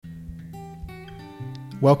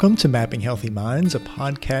Welcome to Mapping Healthy Minds, a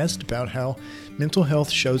podcast about how mental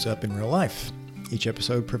health shows up in real life. Each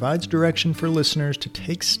episode provides direction for listeners to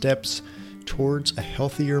take steps towards a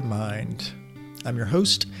healthier mind. I'm your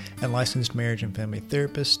host and licensed marriage and family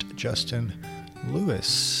therapist, Justin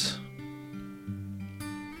Lewis.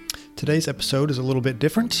 Today's episode is a little bit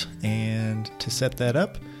different, and to set that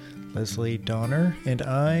up, Leslie Donner and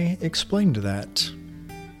I explained that.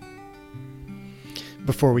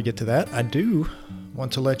 Before we get to that, I do want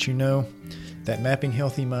to let you know that Mapping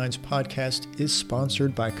Healthy Minds podcast is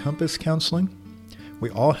sponsored by Compass Counseling. We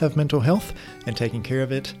all have mental health, and taking care of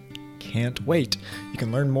it can't wait. You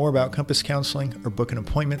can learn more about Compass Counseling or book an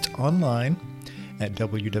appointment online at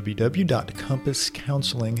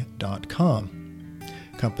www.compasscounseling.com.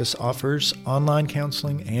 Compass offers online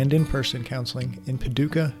counseling and in-person counseling in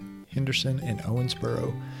Paducah, Henderson, and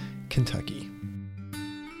Owensboro, Kentucky.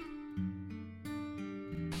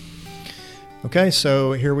 Okay,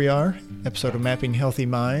 so here we are, episode of Mapping Healthy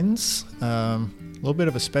Minds. A little bit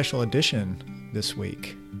of a special edition this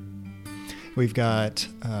week. We've got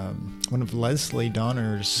one of Leslie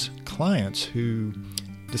Donner's clients who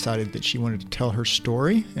decided that she wanted to tell her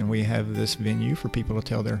story, and we have this venue for people to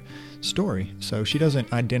tell their story. So she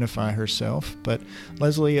doesn't identify herself, but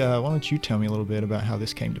Leslie, why don't you tell me a little bit about how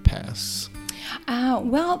this came to pass?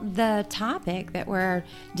 Well, the topic that we're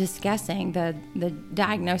discussing, the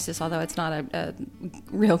diagnosis, although it's not a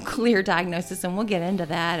real clear diagnosis, and we'll get into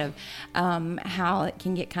that, of how it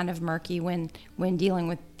can get kind of murky when dealing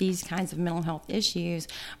with these kinds of mental health issues.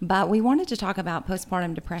 But we wanted to talk about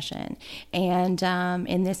postpartum depression. And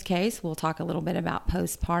in this case, we'll talk a little bit about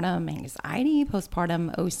postpartum anxiety,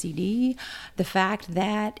 postpartum OCD, the fact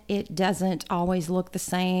that it doesn't always look the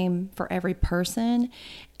same for every person,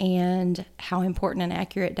 and how important an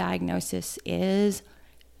accurate diagnosis is.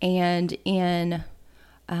 And in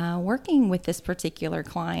working with this particular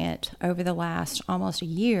client over the last almost a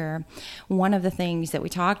year, one of the things that we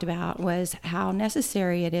talked about was how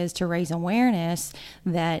necessary it is to raise awareness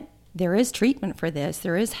that there is treatment for this.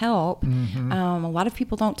 There is help. Mm-hmm. A lot of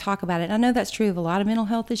people don't talk about it. I know that's true of a lot of mental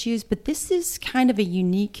health issues, but this is kind of a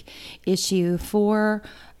unique issue for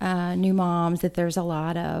new moms, that there's a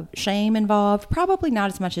lot of shame involved, probably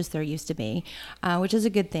not as much as there used to be, which is a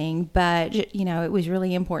good thing. But, you know, it was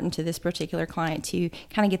really important to this particular client to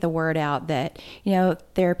kind of get the word out that, you know,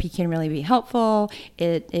 therapy can really be helpful.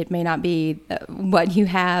 It may not be what you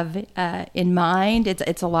have in mind.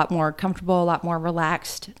 It's a lot more comfortable, a lot more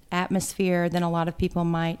relaxed atmosphere than a lot of people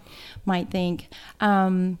might think.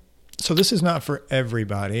 So this is not for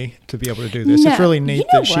everybody to be able to do this. No, it's really neat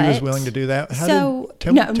that she was willing to do that.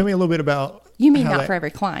 Tell me a little bit about... You mean not for every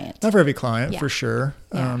client? Not for every client, for sure.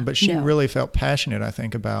 But she really felt passionate, I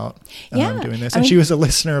think, about doing this. And she was a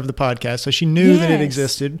listener of the podcast, so she knew that it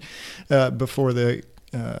existed before the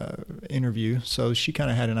interview. So she kind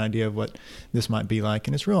of had an idea of what this might be like.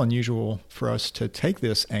 And it's real unusual for us to take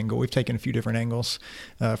this angle. We've taken a few different angles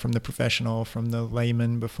from the professional, from the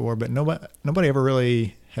layman before, but nobody ever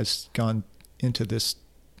really has gone into this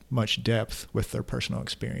much depth with their personal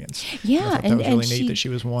experience. Yeah. I thought that was really neat that she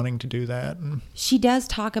was wanting to do that. She does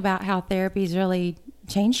talk about how therapy's really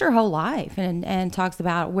changed her whole life, and talks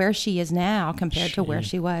about where she is now compared to where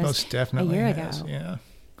she was most definitely a year has, ago. Yeah.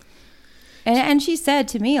 And she said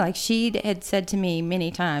to me, like she had said to me many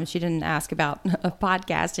times, she didn't ask about a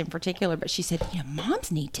podcast in particular, but she said, you know,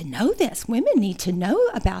 moms need to know this. Women need to know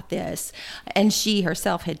about this. And she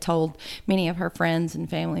herself had told many of her friends and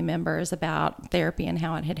family members about therapy and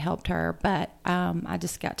how it had helped her. But I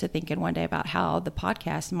just got to thinking one day about how the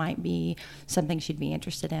podcast might be something she'd be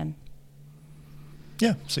interested in.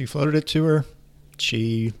 Yeah, so you floated it to her.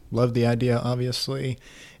 She loved the idea, obviously,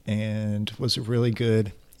 and was a really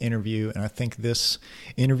good interview. And I think this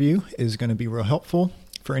interview is going to be real helpful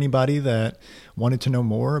for anybody that wanted to know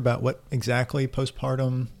more about what exactly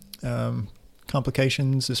postpartum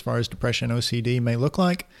complications as far as depression, OCD may look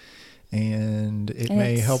like. And it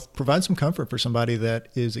may help provide some comfort for somebody that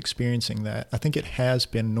is experiencing that. I think it has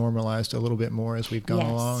been normalized a little bit more as we've gone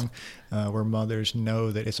along, where mothers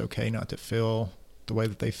know that it's okay not to feel the way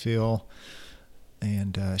that they feel.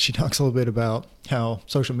 And she talks a little bit about how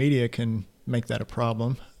social media can make that a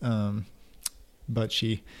problem. But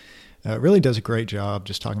she really does a great job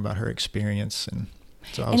just talking about her experience. And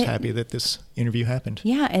so I was happy that this interview happened.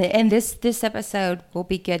 Yeah. And this episode will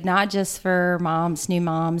be good, not just for moms, new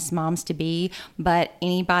moms, moms to be, but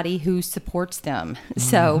anybody who supports them.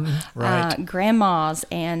 So grandmas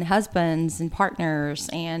and husbands and partners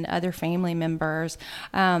and other family members.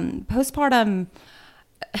 Postpartum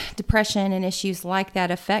depression and issues like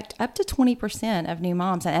that affect up to 20% of new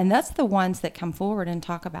moms. And that's the ones that come forward and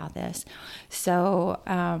talk about this. So,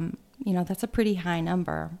 that's a pretty high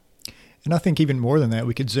number. And I think even more than that,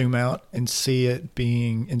 we could zoom out and see it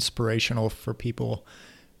being inspirational for people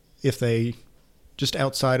if they, just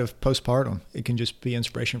outside of postpartum, it can just be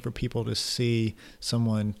inspiration for people to see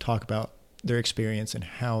someone talk about their experience and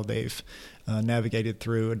how they've navigated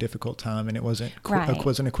through a difficult time. And it wasn't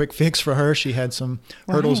a quick fix for her. She had some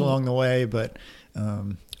hurdles along the way, but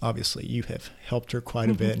obviously you have helped her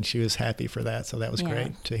quite a bit, and she was happy for that. So that was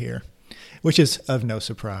great to hear, which is of no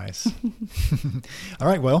surprise. All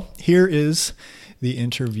right, well, here is the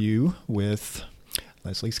interview with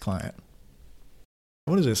Leslie's client.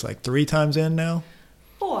 What is this, like 3 times in now?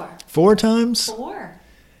 4. 4 times? 4.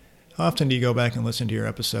 How often do you go back and listen to your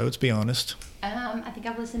episodes? Be honest. I think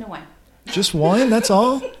I've listened to 1. Just 1? That's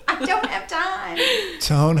all? I don't have time.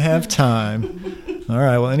 Don't have time. All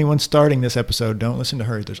right, well, anyone starting this episode, don't listen to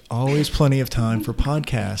her. There's always plenty of time for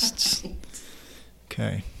podcasts.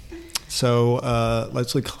 Okay. So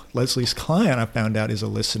Leslie's client, I found out, is a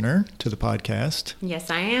listener to the podcast. Yes,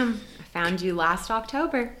 I am. I found you last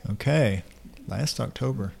October. Okay. Last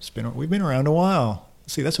October. We've been around a while.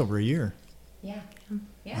 See, that's over a year. Yeah.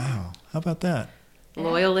 Wow. How about that?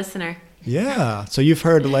 Loyal listener. Yeah. So you've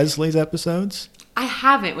heard Leslie's episodes? I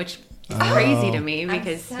haven't, which is crazy to me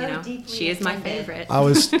because, she is my favorite. I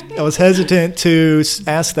was hesitant to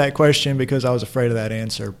ask that question because I was afraid of that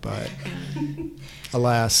answer, but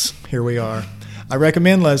alas, here we are. I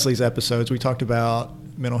recommend Leslie's episodes. We talked about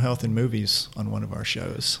mental health in movies on one of our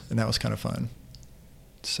shows, and that was kind of fun.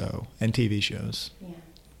 So, and TV shows. Yeah.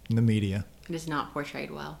 And the media. It is not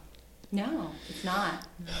portrayed well. No, it's not.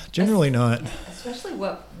 Generally not. Especially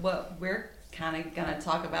what we're kind of going to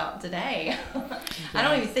talk about today. I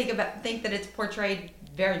don't even think that it's portrayed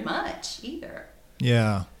very much either.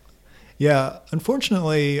 Yeah. Yeah.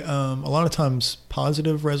 Unfortunately, a lot of times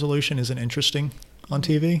positive resolution isn't interesting on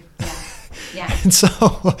TV. Yeah. And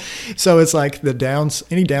so it's like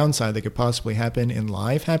any downside that could possibly happen in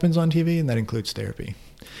life happens on TV, and that includes therapy.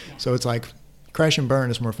 Yeah. So it's like crash and burn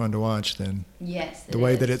is more fun to watch than the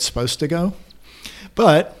way that it's supposed to go.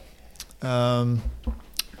 But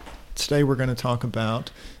today we're going to talk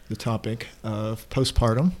about the topic of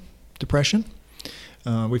postpartum depression.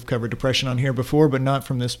 We've covered depression on here before, but not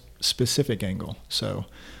from this specific angle. So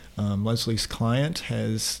Leslie's client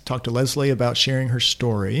has talked to Leslie about sharing her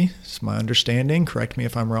story. It's my understanding. Correct me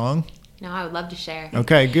if I'm wrong. No, I would love to share.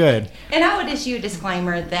 Okay, good. And I would issue a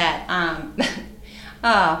disclaimer that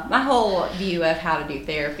my whole view of how to do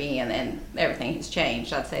therapy and everything has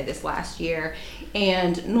changed, I'd say, this last year.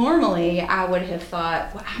 And normally I would have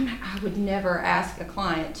thought, well, I would never ask a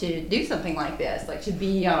client to do something like this, like to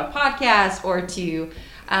be on a podcast or to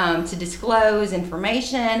disclose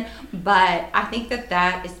information. But I think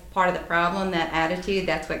that is part of the problem, that attitude.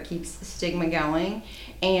 That's what keeps the stigma going.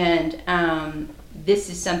 And this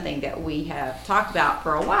is something that we have talked about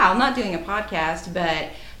for a while, not doing a podcast, but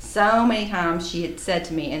so many times she had said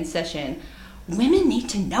to me in session, women need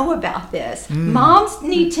to know about this. Moms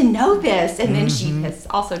need to know this. And then she has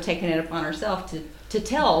also taken it upon herself to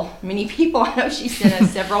tell many people. I know she sent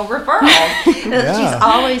us several referrals. She's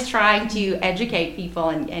always trying to educate people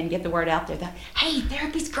and get the word out there that, hey,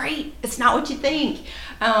 therapy's great. It's not what you think.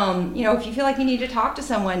 If you feel like you need to talk to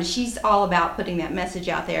someone, she's all about putting that message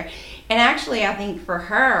out there. And actually, I think for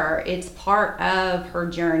her, it's part of her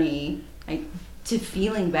journey to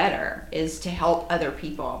feeling better is to help other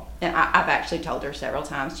people. And I've actually told her several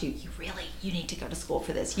times, you need to go to school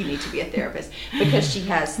for this. You need to be a therapist, because she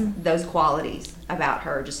has those qualities about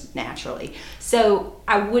her just naturally. So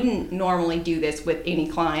I wouldn't normally do this with any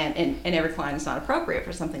client, and every client is not appropriate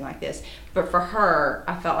for something like this. But for her,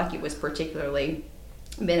 I felt like it was particularly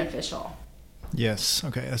beneficial. Yes.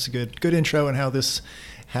 Okay. That's a good intro on how this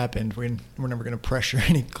happened. We're never going to pressure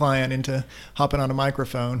any client into hopping on a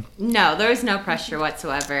microphone. No, there was no pressure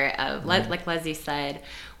whatsoever. Like Leslie said,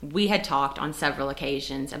 we had talked on several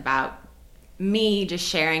occasions about me just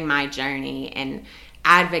sharing my journey and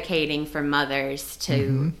advocating for mothers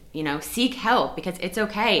to, seek help, because it's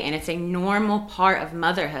okay and it's a normal part of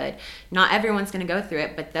motherhood. Not everyone's going to go through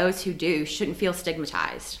it, but those who do shouldn't feel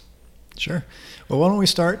stigmatized. Sure. Well, why don't we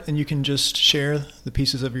start, and you can just share the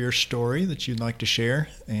pieces of your story that you'd like to share,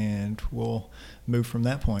 and we'll move from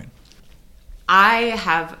that point. I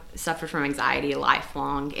have suffered from anxiety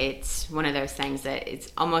lifelong. It's one of those things that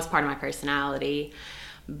it's almost part of my personality.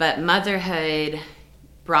 But motherhood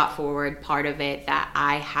brought forward part of it that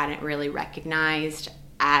I hadn't really recognized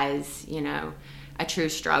as, a true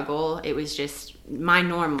struggle. It was just my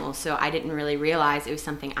normal. So I didn't really realize it was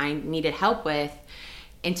something I needed help with.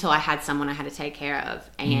 until I had someone I had to take care of.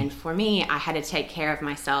 And for me, I had to take care of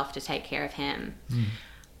myself to take care of him.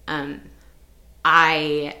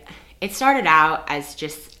 It started out as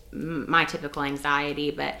just my typical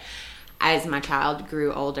anxiety, but as my child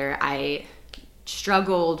grew older, I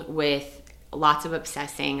struggled with lots of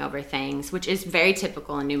obsessing over things, which is very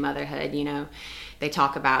typical in new motherhood. You know, they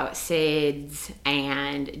talk about SIDS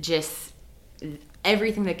and just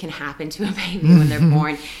everything that can happen to a baby when they're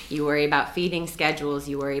born. You worry about feeding schedules,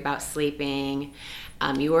 you worry about sleeping,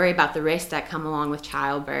 you worry about the risks that come along with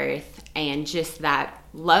childbirth, and just that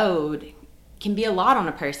load can be a lot on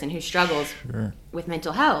a person who struggles with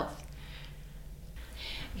mental health.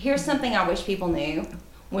 Here's something I wish people knew.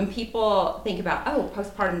 When people think about,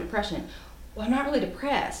 postpartum depression, well, I'm not really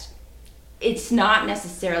depressed. It's not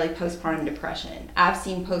necessarily postpartum depression. I've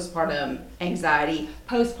seen postpartum anxiety,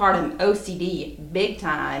 postpartum OCD, big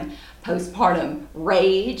time, postpartum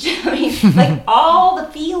rage. I mean, like all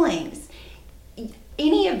the feelings.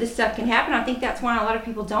 Any of this stuff can happen. I think that's why a lot of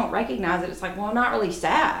people don't recognize it. It's like, well, I'm not really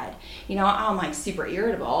sad. You know, I'm like super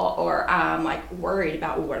irritable, or I'm like worried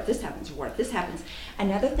about, well, what if this happens, or what if this happens?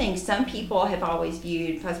 Another thing, some people have always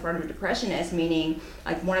viewed postpartum depression as meaning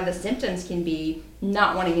like one of the symptoms can be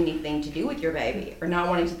not wanting anything to do with your baby, or not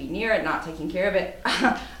wanting to be near it, not taking care of it.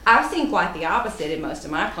 I've seen quite the opposite in most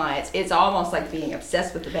of my clients. It's almost like being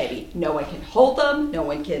obsessed with the baby. No one can hold them, no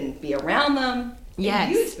one can be around them.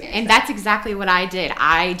 Yes, and that's exactly what I did.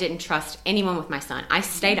 I didn't trust anyone with my son. I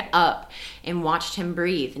stayed up and watched him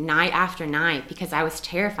breathe night after night because I was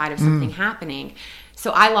terrified of something happening.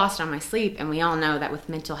 So I lost on my sleep, and we all know that with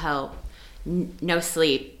mental health, no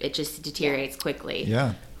sleep, it just deteriorates quickly.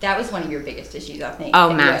 Yeah. That was one of your biggest issues, I think.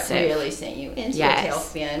 Oh, massive. What really sent you into a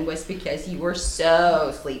tailspin was because you were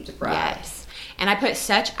so sleep deprived. Yes. And I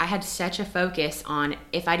had such a focus on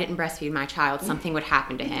if I didn't breastfeed my child, something would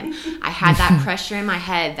happen to him. I had that pressure in my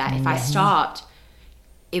head that if I stopped,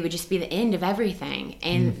 it would just be the end of everything.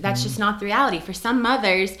 And that's just not the reality. For some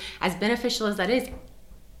mothers, as beneficial as that is,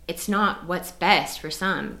 it's not what's best for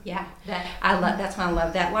some. Yeah, that's why I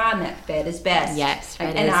love that line, that fed is best. Yes,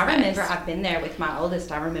 fed and is I remember best. I've been there with my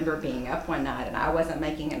oldest. I remember being up one night and I wasn't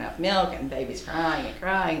making enough milk, and baby's crying and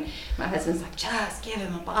crying. My husband's like, just give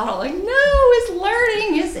him a bottle. Like, no, his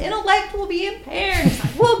learning, his intellect will be impaired. He's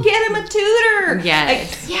like, we'll get him a tutor.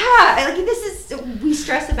 Yes. We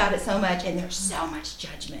stress about it so much, and there's so much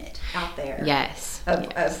judgment out there. Yes.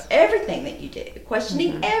 Of everything that you do,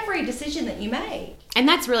 questioning every decision that you make. And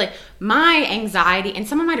that's really my anxiety, and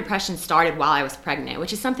some of my depression started while I was pregnant,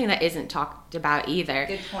 which is something that isn't talked about either.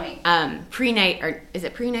 Good point. Is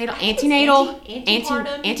it prenatal? Antenatal?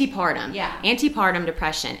 Antepartum? Antepartum. Yeah. Antepartum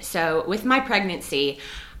depression. So with my pregnancy,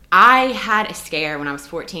 I had a scare when I was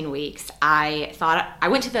 14 weeks. I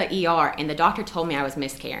went to the ER, and the doctor told me I was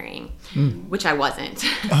miscarrying, which I wasn't,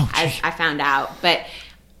 as I found out. But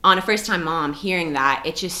on a first-time mom, hearing that,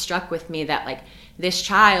 it just struck with me that, like, this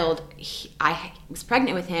child, I was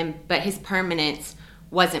pregnant with him, but his permanence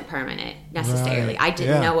wasn't permanent necessarily. Right. I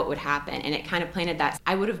didn't know what would happen, and it kind of planted that.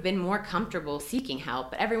 I would have been more comfortable seeking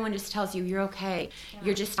help, but everyone just tells you you're okay,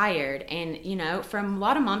 you're just tired, and you know, from a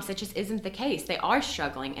lot of moms that just isn't the case. They are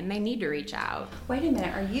struggling and they need to reach out. Wait a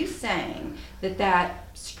minute, are you saying that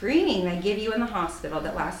screening they give you in the hospital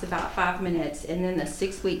that lasts about 5 minutes and then the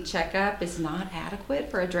 6-week checkup is not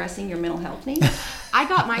adequate for addressing your mental health needs? I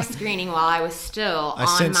got my screening while I was still I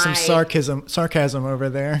sense some sarcasm over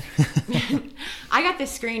there. I got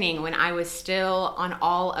this screening when I was still on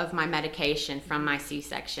all of my medication from my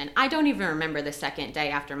C-section. I don't even remember the second day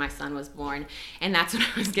after my son was born, and that's when I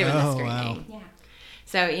was given the screening. Wow. Yeah.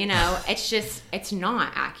 So, you know, it's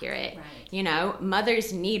not accurate. Right. You know,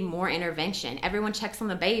 mothers need more intervention. Everyone checks on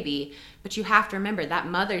the baby, but you have to remember that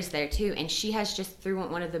mother's there too, and she has just through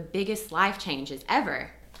one of the biggest life changes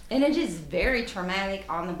ever. And it is very traumatic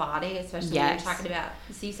on the body, especially when you're talking about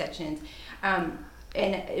C-sections.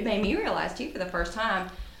 And it made me realize, too, for the first time,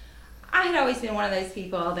 I had always been one of those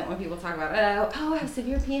people that when people talk about, I have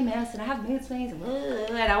severe PMS and I have mood swings,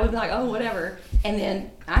 and I would be like, whatever. And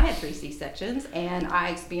then I had 3 C-sections, and I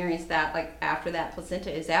experienced that, like, after that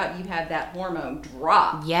placenta is out, you have that hormone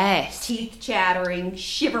drop. Yes. Teeth chattering,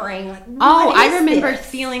 shivering. Like, I remember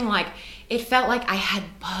feeling like, it felt like I had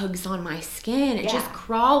bugs on my skin, just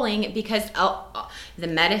crawling because the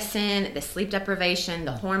medicine, the sleep deprivation,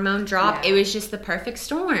 the hormone drop, it was just the perfect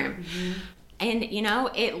storm. Mm-hmm. And, you know,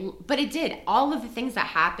 it did. All of the things that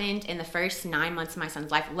happened in the first 9 months of my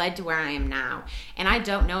son's life led to where I am now. And I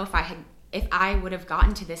don't know if I would have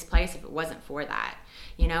gotten to this place if it wasn't for that.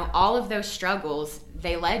 You know, all of those struggles,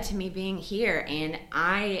 they led to me being here, and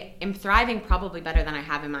I am thriving probably better than I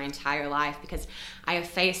have in my entire life because I have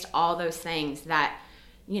faced all those things that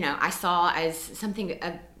I saw as something,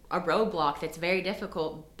 a roadblock that's very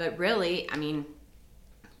difficult, but really, I mean,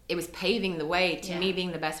 it was paving the way to me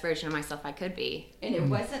being the best version of myself I could be. And it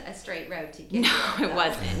wasn't a straight road to get there. No, it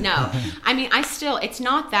wasn't. No. I mean, it's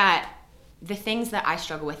not that the things that I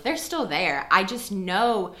struggle with, they're still there. I just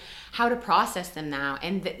know how to process them now.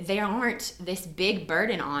 And they aren't this big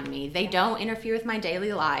burden on me. They don't interfere with my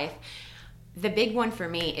daily life. The big one for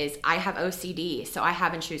me is I have OCD, so I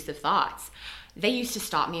have intrusive thoughts. They used to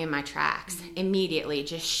stop me in my tracks immediately,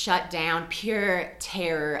 just shut down, pure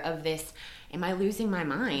terror of this. Am I losing my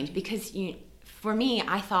mind? Because for me,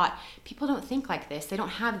 I thought, people don't think like this. They don't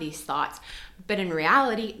have these thoughts. But in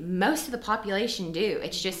reality, most of the population do.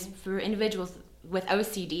 It's just for individuals with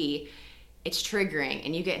OCD, it's triggering,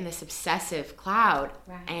 and you get in this obsessive cloud.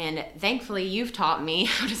 Right. And thankfully, you've taught me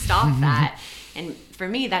how to stop that. And for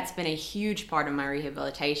me, that's been a huge part of my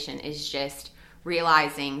rehabilitation, is just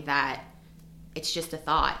realizing that it's just a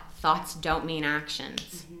thought. Thoughts don't mean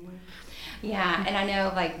actions. Mm-hmm. Yeah, and I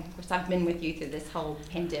know, like, of course, I've been with you through this whole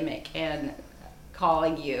pandemic, and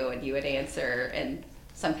calling you, and you would answer, and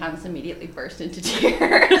sometimes immediately burst into tears.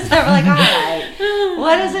 So we're like, all right,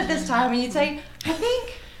 what is it this time? And you'd say, I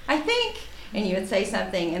think, and you would say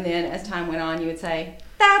something, and then as time went on, you would say,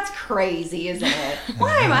 that's crazy, isn't it?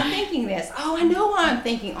 Why am I thinking this? Oh, I know why I'm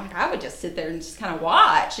thinking. Like, I would just sit there and just kind of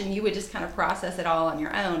watch, and you would just kind of process it all on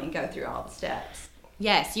your own and go through all the steps.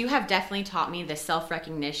 Yes, you have definitely taught me the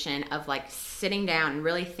self-recognition of, like, sitting down and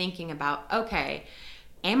really thinking about, okay,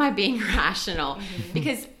 am I being rational? Mm-hmm.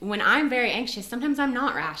 Because when I'm very anxious, sometimes I'm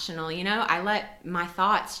not rational, I let my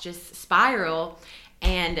thoughts just spiral,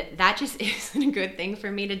 and that just isn't a good thing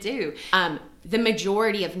for me to do. The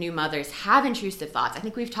majority of new mothers have intrusive thoughts. I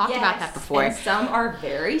think we've talked about that before. And some are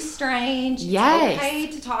very strange. Yes. It's okay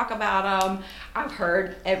to talk about them. I've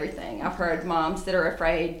heard everything. I've heard moms that are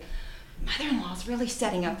afraid, mother-in-law's really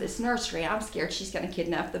setting up this nursery. I'm scared she's going to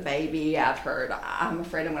kidnap the baby. I've heard, I'm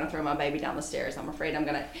afraid I'm going to throw my baby down the stairs. I'm afraid I'm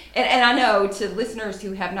going to... And I know, to listeners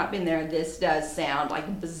who have not been there, this does sound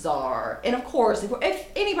like bizarre. And of course, if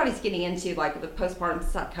anybody's getting into like the postpartum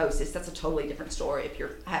psychosis, that's a totally different story. If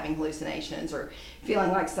you're having hallucinations or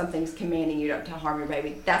feeling like something's commanding you to harm your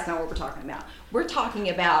baby, that's not what we're talking about. We're talking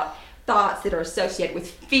about thoughts that are associated with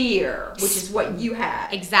fear, which is what you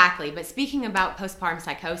had. Exactly. But speaking about postpartum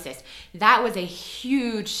psychosis, that was a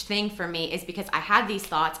huge thing for me, is because I had these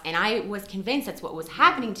thoughts and I was convinced that's what was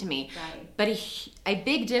happening to me. Right. But a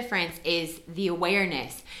big difference is the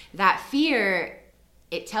awareness. That fear,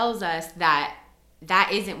 it tells us that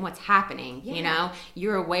isn't what's happening.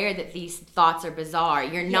 You're aware that these thoughts are bizarre.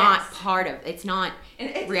 You're not part of, it's not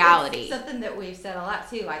reality. It's something that we've said a lot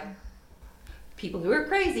too, like, people who are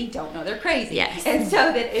crazy don't know they're crazy. Yes. And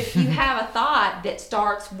so that if you have a thought that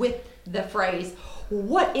starts with the phrase,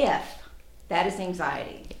 what if, that is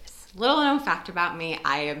anxiety. Yes. Little known fact about me,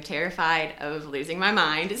 I am terrified of losing my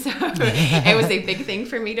mind. So it was a big thing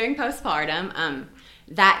for me during postpartum.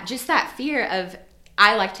 That fear of,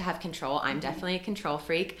 I like to have control. I'm definitely a control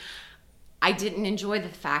freak. I didn't enjoy the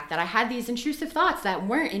fact that I had these intrusive thoughts that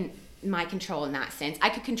weren't in my control in that sense. I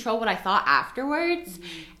could control what I thought afterwards.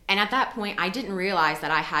 Mm-hmm. And at that point, I didn't realize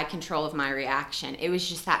that I had control of my reaction. It was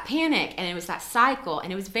just that panic, and it was that cycle,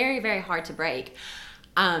 and it was very, very hard to break.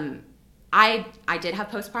 I did have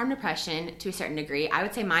postpartum depression to a certain degree. I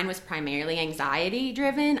would say mine was primarily anxiety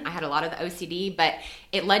driven. I had a lot of the OCD, but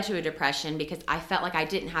it led to a depression because I felt like I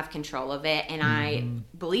didn't have control of it, and I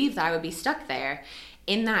believed that I would be stuck there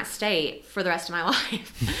in that state for the rest of my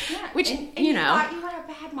life. Yeah, which, and you thought you were a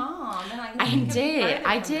bad mom. And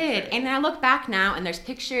I did. And then I look back now, and there's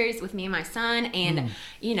pictures with me and my son, and,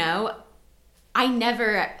 I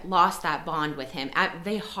never lost that bond with him. At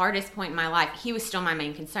the hardest point in my life, he was still my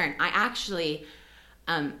main concern. I actually,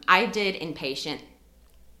 I did inpatient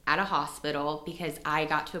at a hospital because I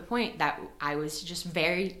got to a point that I was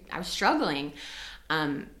struggling.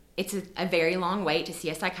 It's a very long wait to see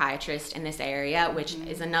a psychiatrist in this area, which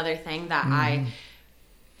is another thing that I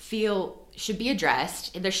feel should be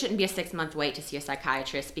addressed. There shouldn't be a 6-month wait to see a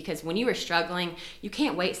psychiatrist, because when you are struggling, you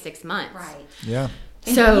can't wait 6 months. Right. Yeah.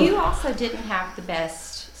 And so you also didn't have the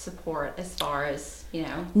best support as far as,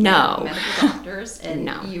 medical doctors, and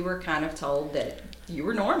you were kind of told that you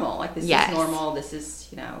were normal. Like, this is normal. This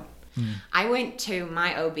is, I went to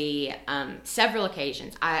my OB several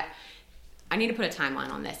occasions. I need to put a timeline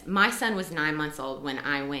on this. My son was 9 months old when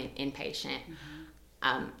I went inpatient.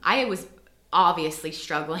 I was obviously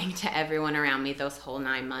struggling to everyone around me those whole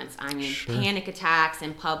 9 months. I mean, panic attacks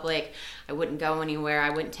in public. I wouldn't go anywhere. I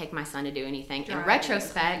wouldn't take my son to do anything. In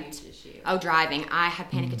retrospect, driving. I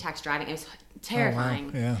had panic attacks driving. It was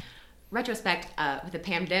terrifying. Oh, wow. Yeah. retrospect, with the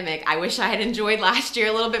pandemic, I wish I had enjoyed last year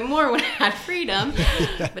a little bit more when I had freedom,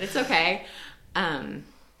 but it's okay.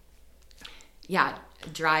 Yeah,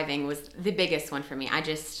 driving was the biggest one for me.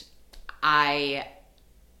 I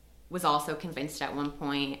was also convinced at one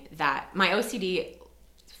point that my OCD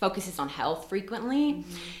focuses on health frequently.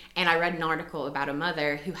 Mm-hmm. And I read an article about a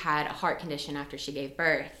mother who had a heart condition after she gave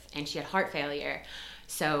birth, and she had heart failure.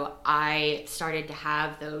 So I started to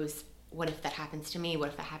have those, what if that happens to me? What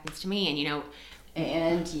if that happens to me? And, you know,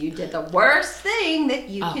 and you did the worst thing that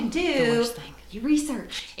you can do. The worst thing. You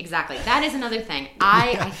research. Exactly. That is another thing.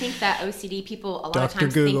 I think that OCD people a lot of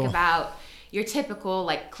times think about your typical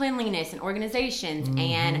like cleanliness and organizations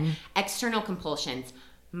and external compulsions.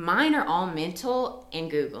 Mine are all mental and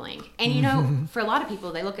Googling. And you know, for a lot of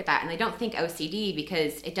people, they look at that and they don't think OCD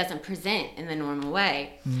because it doesn't present in the normal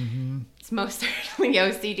way. It's most certainly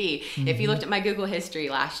OCD. If you looked at my Google history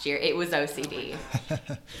last year, it was OCD.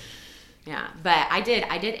 Yeah, but I did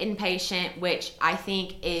inpatient, which I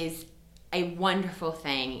think is a wonderful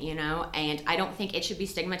thing, you know, and I don't think it should be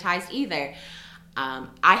stigmatized either.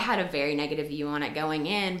 I had a very negative view on it going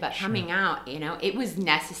in, but coming out, you know, it was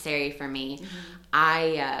necessary for me.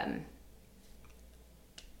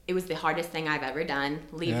 It was the hardest thing I've ever done.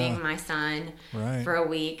 Leaving my son for a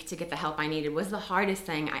week to get the help I needed was the hardest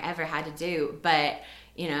thing I ever had to do. But,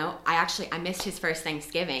 you know, I missed his first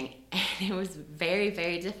Thanksgiving, and it was very,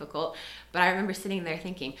 very difficult. But I remember sitting there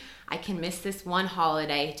thinking, I can miss this one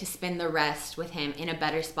holiday to spend the rest with him in a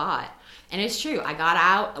better spot. And it's true. I got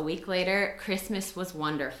out a week later. Christmas was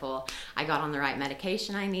wonderful. I got on the right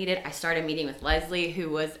medication I needed. I started meeting with Leslie, who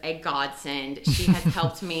was a godsend. She has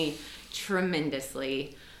helped me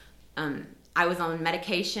tremendously. I was on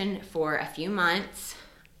medication for a few months.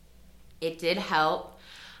 It did help.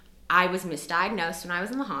 I was misdiagnosed when I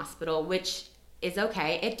was in the hospital, which is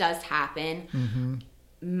okay. It does happen.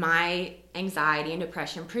 My anxiety and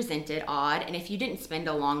depression presented odd. And if you didn't spend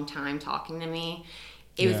a long time talking to me,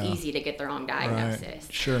 it was easy to get the wrong diagnosis.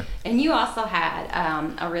 Right. Sure. And you also had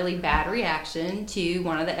a really bad reaction to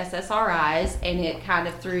one of the SSRIs, and it kind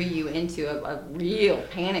of threw you into a real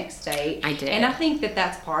panic state. I did. And I think that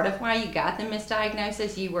that's part of why you got the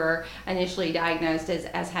misdiagnosis. You were initially diagnosed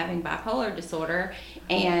as having bipolar disorder.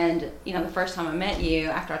 And, you know, the first time I met you,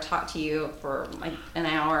 after I talked to you for like an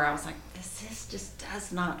hour, I was like, this just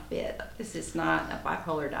does not fit. This is not a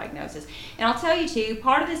bipolar diagnosis. And I'll tell you too,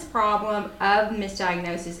 part of this problem of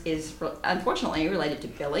misdiagnosis is unfortunately related to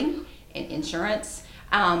billing and insurance.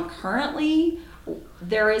 Currently,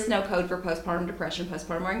 there is no code for postpartum depression,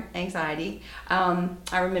 postpartum anxiety.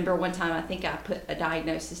 I remember one time, I think I put a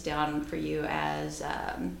diagnosis down for you as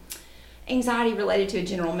anxiety related to a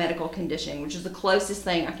general medical condition, which is the closest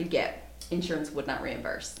thing I could get. Insurance would not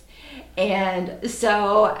reimburse. And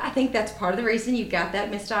so I think that's part of the reason you got that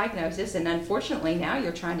misdiagnosis, and unfortunately now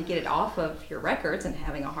you're trying to get it off of your records and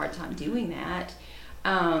having a hard time doing that.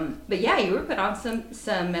 But yeah, you were put on some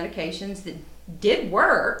medications that did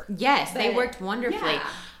work. Yes, they worked wonderfully.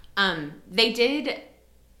 Yeah. They did,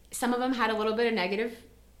 some of them had a little bit of negative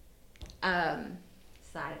side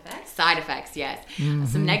effects. Side effects, yes.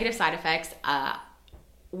 Some negative side effects.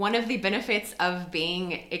 One of the benefits of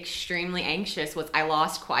being extremely anxious was I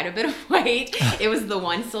lost quite a bit of weight. It was the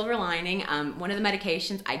one silver lining. One of the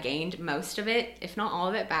medications, I gained most of it, if not all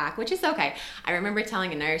of it back, which is okay. I remember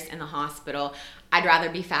telling a nurse in the hospital, I'd rather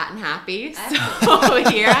be fat and happy. So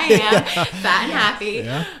here I am, fat and happy.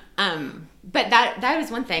 Yeah. But that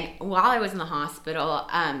was one thing. While I was in the hospital,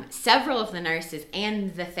 several of the nurses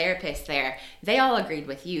and the therapists there, they all agreed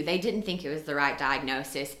with you. They didn't think it was the right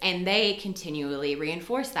diagnosis, and they continually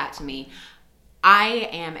reinforced that to me. I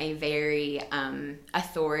am a very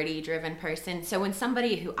authority-driven person, so when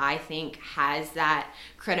somebody who I think has that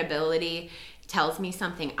credibility tells me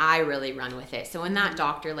something, I really run with it. So when that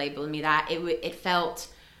doctor labeled me that, it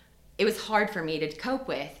was hard for me to cope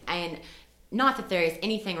with. And not that there is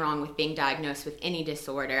anything wrong with being diagnosed with any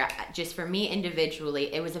disorder. Just for me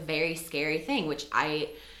individually, it was a very scary thing, which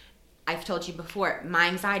I've told you before, my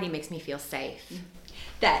anxiety makes me feel safe.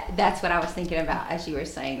 That's what I was thinking about as you were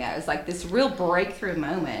saying that. It was like this real breakthrough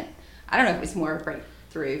moment. I don't know if it was more of a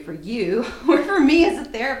breakthrough for you or for me as a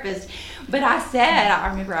therapist, but I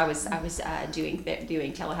remember I was doing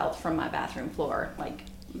telehealth from my bathroom floor, like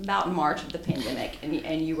about in March of the pandemic,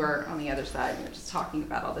 and you were on the other side and we were just talking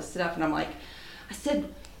about all this stuff, and I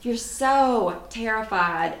said, you're so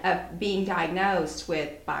terrified of being diagnosed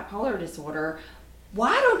with bipolar disorder.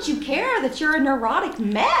 Why don't you care that you're a neurotic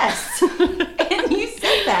mess? And you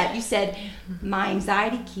said that. You said, my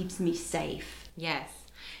anxiety keeps me safe. Yes.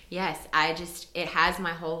 It has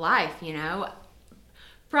my whole life, you know.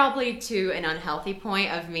 probably to an unhealthy point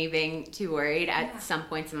of me being too worried at some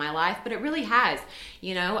points in my life, but it really has.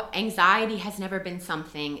 You know, anxiety has never been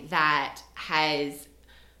something that has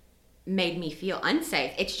made me feel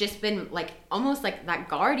unsafe. It's just been like almost like that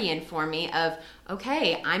guardian for me of,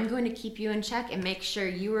 okay, I'm going to keep you in check and make sure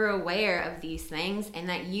you are aware of these things and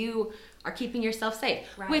that you are keeping yourself safe,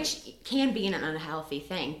 which can be an unhealthy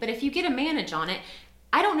thing. But if you get a manage on it,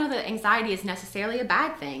 I don't know that anxiety is necessarily a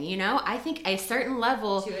bad thing, you know? I think a certain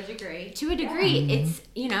level... To a degree. It's,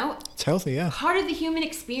 you know... It's healthy, yeah. Part of the human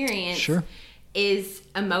experience is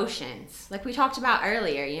emotions. Like we talked about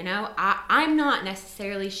earlier, you know? I'm not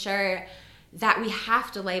necessarily sure that we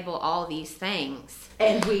have to label all these things.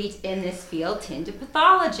 And we, in this field, tend to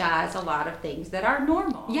pathologize a lot of things that are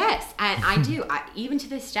normal. Yes, and I do. Even to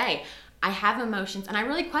this day, I have emotions, and I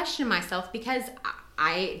really question myself because...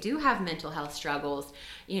 I do have mental health struggles,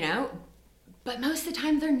 you know, but most of the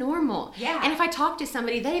time they're normal. Yeah. And if I talk to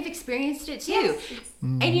somebody, they've experienced it too. Yes.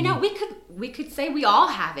 And you know, we could say we all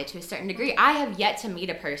have it to a certain degree. I have yet to meet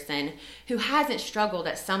a person who hasn't struggled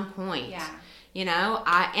at some point. Yeah. You know,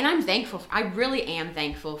 I'm thankful. I really am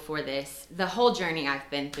thankful for this, the whole journey I've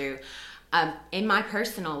been through. In my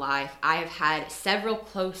personal life, I have had several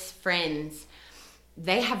close friends.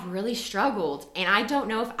 They have really struggled, and I don't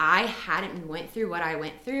know if I hadn't went through what I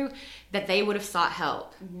went through that they would have sought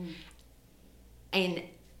help. And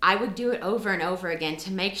I would do it over and over again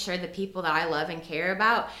to make sure the people that I love and care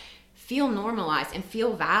about feel normalized and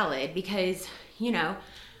feel valid, because, you know,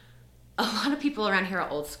 a lot of people around here are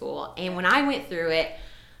old school, and when I went through it,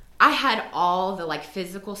 I had all the like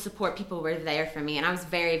physical support. People were there for me, and I was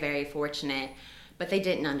very, very fortunate, but they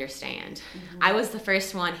didn't understand. I was the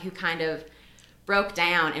first one who kind of broke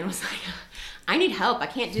down and was like, I need help. I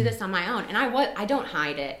can't do this on my own. And I don't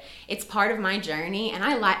hide it. It's part of my journey, and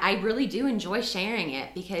I really do enjoy sharing it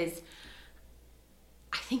because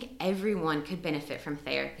I think everyone could benefit from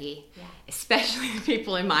therapy, especially the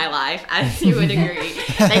people in my life, as you would agree.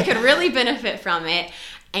 They could really benefit from it.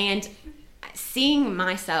 And seeing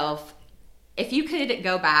myself, if you could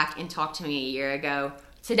go back and talk to me a year ago,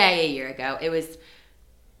 it was,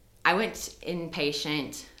 I went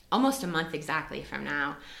inpatient almost a month exactly from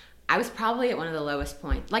now. I was probably at one of the lowest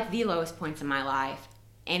points, like the lowest points in my life.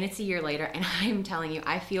 And it's a year later, and I'm telling you,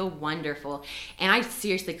 I feel wonderful. And I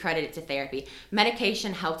seriously credit it to therapy.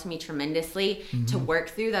 Medication helped me tremendously to work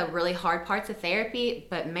through the really hard parts of therapy.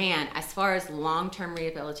 But man, as far as long-term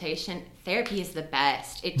rehabilitation, therapy is the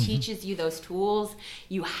best. It teaches you those tools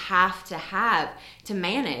you have to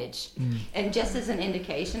manage. And just as an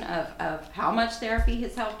indication of how much therapy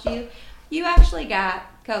has helped you, you actually got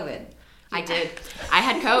COVID. I did. I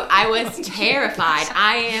had COVID. I was terrified.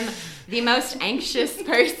 I am the most anxious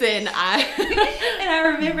person. And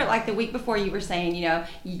I remember like the week before you were saying, you know,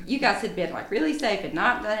 you guys had been like really safe and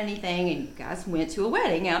not done anything, and you guys went to a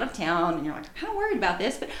wedding out of town, and you're like, I'm kind of worried about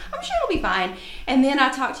this, but I'm sure it'll be fine. And then I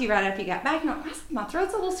talked to you right after you got back, and I'm like, my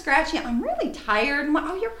throat's a little scratchy. I'm really tired. I'm like,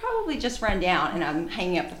 oh, you're probably just run down. And I'm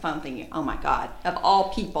hanging up the phone thinking, oh my God, of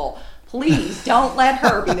all people, please don't let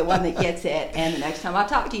her be the one that gets it. And the next time I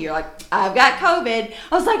talk to you, you're like, I've got COVID.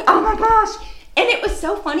 I was like, oh my gosh. And it was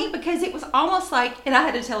so funny because it was almost like, and I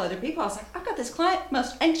had to tell other people, I was like, I've got this client,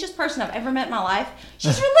 most anxious person I've ever met in my life.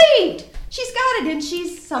 She's relieved. She's got it, and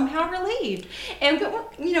she's somehow relieved. And,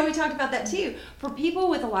 you know, we talked about that too. For people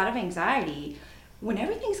with a lot of anxiety, when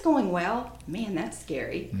everything's going well, man, that's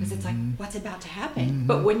scary because it's like, what's about to happen?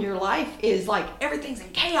 But when your life is like, everything's in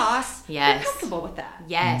chaos, you're comfortable with that.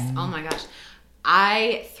 Yes. Oh my gosh.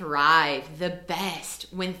 I thrive the best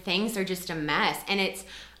when things are just a mess. And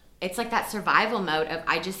it's like that survival mode of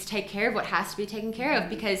I just take care of what has to be taken care of,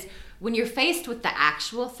 because when you're faced with the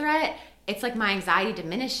actual threat, it's like my anxiety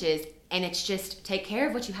diminishes, and it's just take care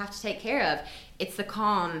of what you have to take care of. It's the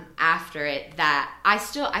calm after it that I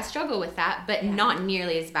struggle with that, but not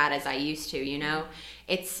nearly as bad as I used to, you know?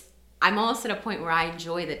 I'm almost at a point where I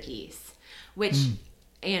enjoy the peace, which,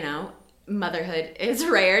 you know, motherhood is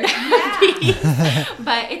rare to have peace,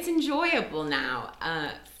 but it's enjoyable now.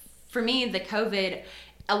 For me, the COVID,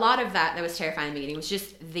 a lot of that was terrifying in the beginning was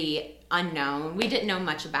just the unknown. We didn't know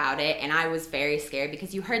much about it, and I was very scared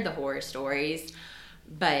because you heard the horror stories.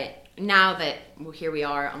 But now that here we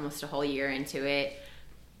are almost a whole year into it,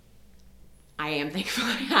 I am thankful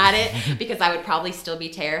I had it because I would probably still be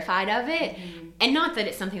terrified of it. And not that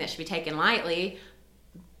it's something that should be taken lightly,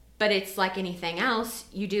 but it's like anything else.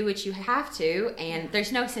 You do what you have to, and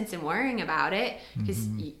there's no sense in worrying about it because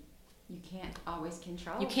you can't always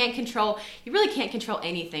control. You really can't control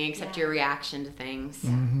anything except your reaction to things.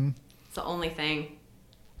 It's the only thing.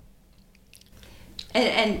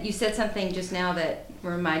 And you said something just now that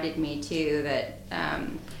reminded me too, that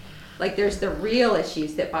like there's the real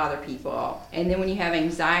issues that bother people, and then when you have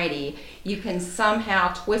anxiety, you can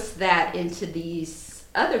somehow twist that into these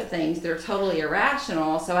other things that are totally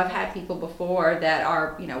irrational. So I've had people before that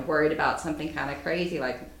are, worried about something kind of crazy,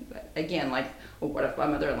 like, again, like, well, what if my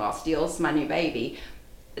mother-in-law steals my new baby?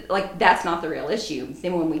 Like, that's not the real issue.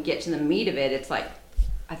 Then when we get to the meat of it, it's like,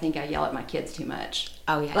 I think I yell at my kids too much.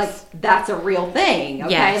 Oh, yes. Like, that's a real thing,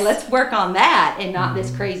 okay? Yes. Let's work on that and not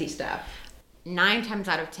this crazy stuff. 9 times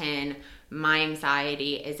out of 10, my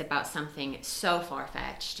anxiety is about something so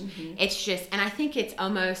far-fetched. Mm-hmm. It's just, and I think it's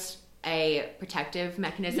almost a protective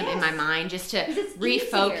mechanism in my mind just to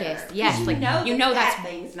refocus. Easier. Yes, you like know that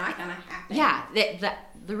thing's not gonna happen. Yeah,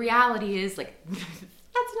 the reality is like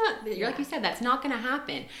that's not. Like you said, that's not gonna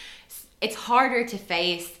happen. It's harder to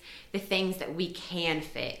face the things that we can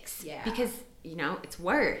fix because it's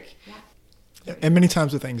work. Yeah. And many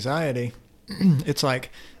times with anxiety, it's like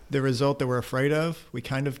the result that we're afraid of, we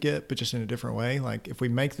kind of get, but just in a different way. Like if we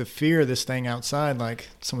make the fear of this thing outside, like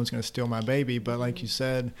someone's going to steal my baby, but like you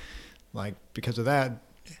said, like because of that,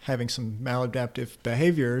 having some maladaptive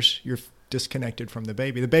behaviors, you're disconnected from the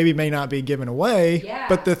baby. The baby may not be given away,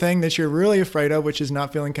 but the thing that you're really afraid of, which is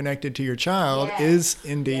not feeling connected to your child, is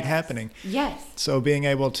indeed happening. Yes. So being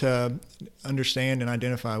able to understand and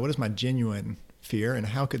identify what is my genuine fear and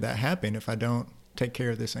how could that happen if I don't take care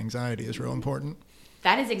of this anxiety is real important.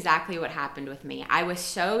 That is exactly what happened with me. I was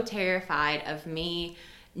so terrified of me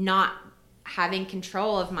not having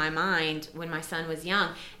control of my mind when my son was young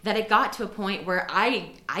that it got to a point where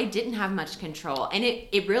I didn't have much control. And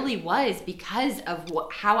it really was because of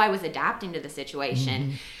how I was adapting to the situation.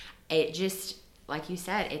 Mm-hmm. It just, like you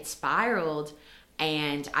said, it spiraled.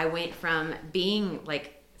 And I went from being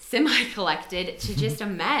like semi-collected to just a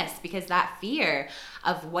mess because that fear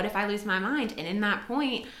of what if I lose my mind? And in that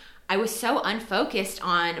point, I was so unfocused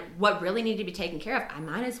on what really needed to be taken care of. I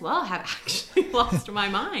might as well have actually lost my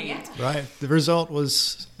mind. Right. The result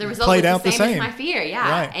was played out the same as my fear. Yeah.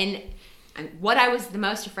 Right. And what I was the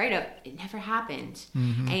most afraid of, it never happened.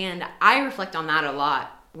 Mm-hmm. And I reflect on that a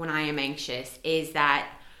lot when I am anxious, is that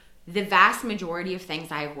the vast majority of things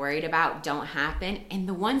I've worried about don't happen. And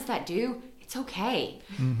the ones that do, it's okay.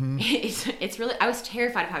 Mm-hmm. It's really, I was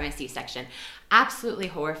terrified of having a C-section. Absolutely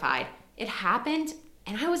horrified. It happened.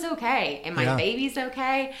 And I was okay. And my baby's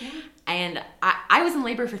okay. Yeah. And I was in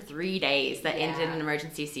labor for 3 days that ended in an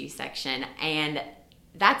emergency C-section. And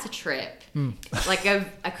that's a trip. Like a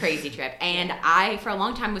crazy trip. And I, for a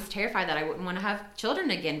long time, was terrified that I wouldn't want to have children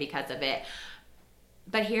again because of it.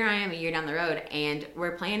 But here I am a year down the road, and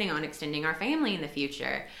we're planning on extending our family in the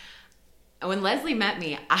future. When Leslie met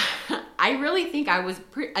me, I really think I was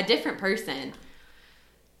a different person.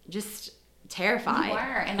 Just terrified. You were,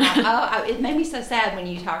 and it made me so sad when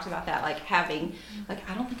you talked about that, like having, like,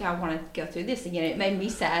 I don't think I want to go through this again. It made me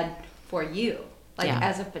sad for you, like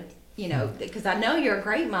as a, because I know you're a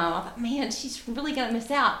great mom. I thought, man, she's really gonna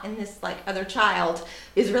miss out, and this like other child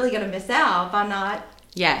is really gonna miss out if I'm not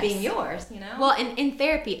being yours. Well, in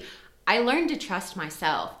therapy, I learned to trust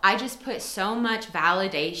myself. I just put so much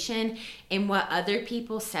validation in what other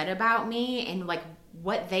people said about me and like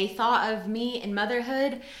what they thought of me in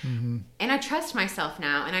motherhood. Mm-hmm. And I trust myself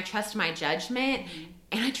now, and I trust my judgment,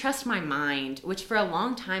 and I trust my mind, which for a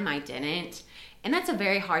long time I didn't. And that's a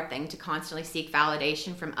very hard thing, to constantly seek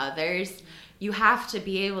validation from others. You have to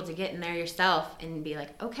be able to get in there yourself and be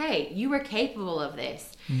like, okay, you were capable of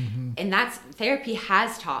this. Mm-hmm. And therapy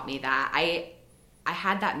has taught me that. I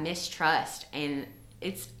had that mistrust, and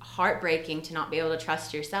it's heartbreaking to not be able to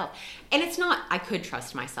trust yourself. And it's not, I could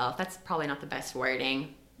trust myself. That's probably not the best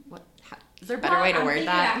wording. Is there a better way to word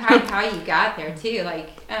that? How you got there too. Like,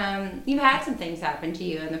 you've had some things happen to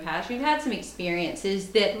you in the past. You've had some experiences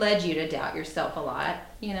that led you to doubt yourself a lot,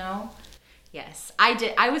 Yes, I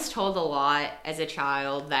did. I was told a lot as a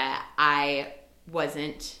child that I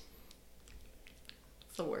wasn't,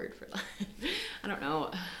 what's the word for that? I don't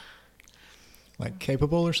know. Like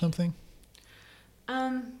capable or something?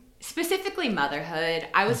 Specifically motherhood.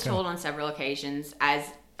 I was told on several occasions as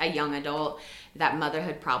a young adult that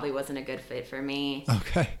motherhood probably wasn't a good fit for me.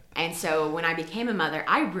 Okay. And so when I became a mother,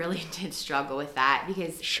 I really did struggle with that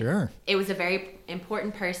because it was a very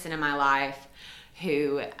important person in my life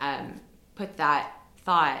who put that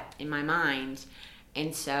thought in my mind.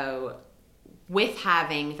 And so with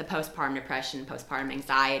having the postpartum depression, postpartum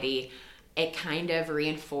anxiety, it kind of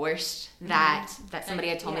reinforced that somebody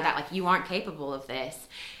had told me that, like, you aren't capable of this.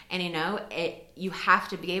 And, you have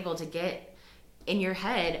to be able to get in your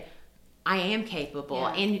head, I am capable.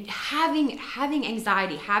 And having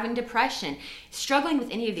anxiety, having depression, struggling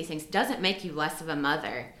with any of these things doesn't make you less of a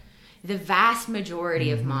mother. The vast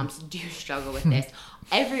majority of moms do struggle with this.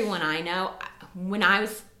 Everyone I know, when I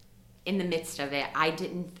was in the midst of it, I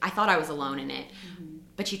thought I was alone in it.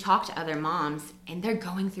 But you talk to other moms and they're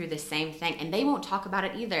going through the same thing, and they won't talk about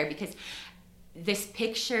it either, because this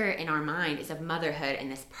picture in our mind is of motherhood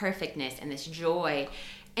and this perfectness and this joy.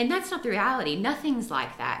 And that's not the reality. Nothing's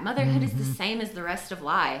like that. Motherhood is the same as the rest of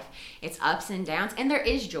life. It's ups and downs, and there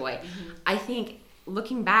is joy. I think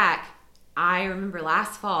looking back, I remember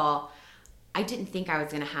last fall, I didn't think I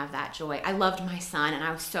was going to have that joy. I loved my son and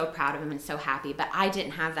I was so proud of him and so happy, but I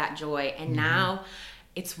didn't have that joy. And now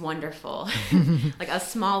it's wonderful. Like a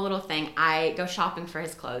small little thing. I go shopping for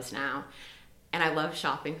his clothes now, and I love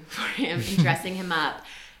shopping for him and dressing him up.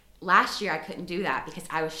 Last year I couldn't do that because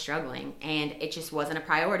I was struggling and it just wasn't a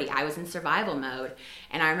priority. I was in survival mode.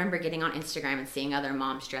 And I remember getting on Instagram and seeing other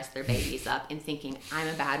moms dress their babies up and thinking, I'm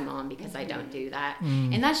a bad mom because I don't do that.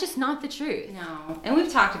 And that's just not the truth. No. And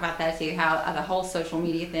we've talked about that too, how the whole social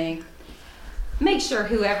media thing. Make sure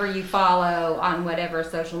whoever you follow on whatever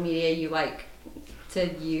social media you like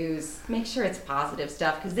to use, make sure it's positive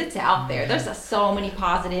stuff, because it's out there. There's so many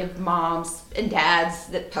positive moms and dads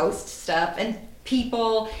that post stuff, and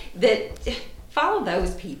people that follow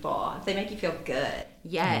those people if they make you feel good.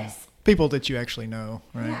 Yes. People that you actually know,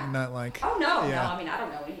 right? Yeah. Not like... Oh, no. No, I mean, I don't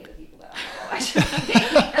know any of the people that I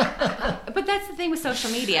follow. But that's the thing with social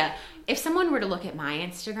media. If someone were to look at my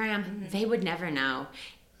Instagram, they would never know.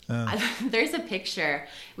 There's a picture.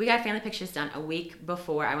 We got family pictures done a week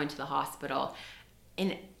before I went to the hospital.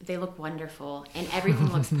 And they look wonderful. And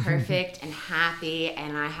everything looks perfect and happy.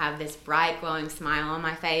 And I have this bright, glowing smile on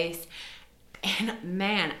my face. And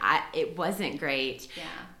man, it wasn't great. Yeah.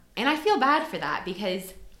 And I feel bad for that,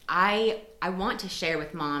 because I want to share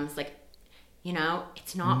with moms, like, you know,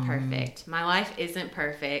 it's not perfect. My life isn't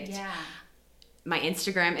perfect. Yeah. My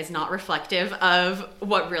Instagram is not reflective of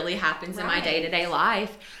what really happens in my day-to-day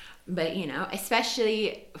life. But, you know,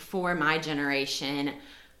 especially for my generation,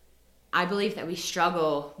 I believe that we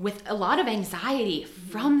struggle with a lot of anxiety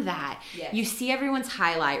from that. Yes. You see everyone's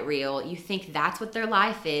highlight reel. You think that's what their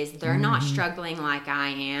life is. They're not struggling like I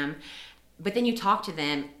am. But then you talk to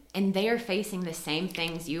them, and they are facing the same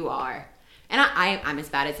things you are. And I'm as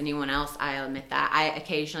bad as anyone else. I'll admit that. I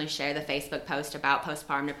occasionally share the Facebook post about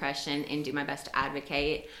postpartum depression and do my best to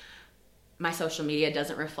advocate. My social media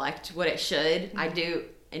doesn't reflect what it should. I do.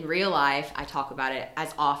 In real life, I talk about it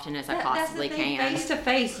as often as I possibly can. Face to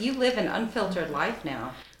face, you live an unfiltered life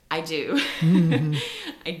now. I do.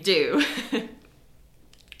 I do.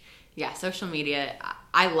 Yeah, social media,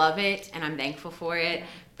 I love it and I'm thankful for it,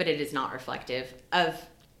 but it is not reflective of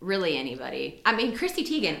really anybody. I mean, Chrissy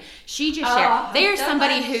Teigen, she just shared. There's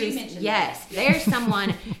somebody who's, there's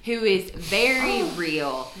someone who is very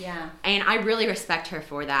real. Yeah. And I really respect her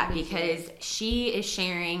for that, because she is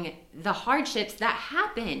sharing the hardships that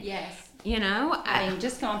happen. Yes. You know? I mean,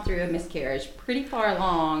 just gone through a miscarriage pretty far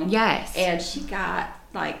along. Yes. And she got,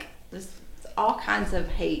 like, this all kinds of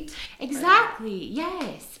hate. Exactly.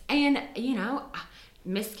 Yes. And, you know,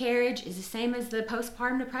 miscarriage is the same as the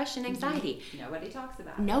postpartum depression anxiety. Nobody talks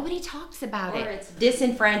about it. Nobody talks about it. Or it's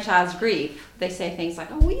disenfranchised grief. They say things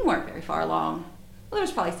like, oh, well, you weren't very far along. Well, there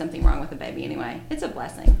was probably something wrong with the baby anyway. It's a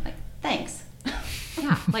blessing. Like, thanks.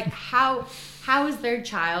 Yeah. Like, how is their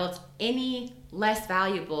child any less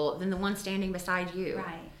valuable than the one standing beside you?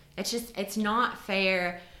 Right. It's not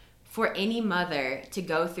fair for any mother to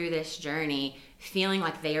go through this journey feeling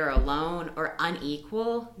like they are alone or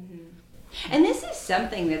unequal. And this is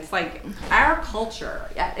something that's like our culture.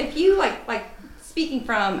 If you like speaking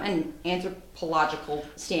from an anthropological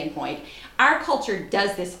standpoint, our culture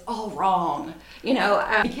does this all wrong, you know,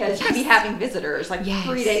 because you'd be having visitors like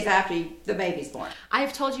 3 days after the baby's born.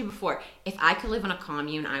 I've told you before, if I could live on a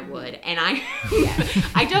commune, I would. And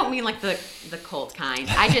I don't mean like the cult kind.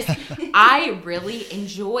 I really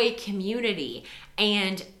enjoy community.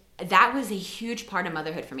 And that was a huge part of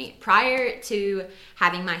motherhood for me. Prior to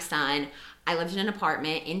having my son, I lived in an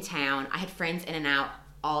apartment in town. I had friends in and out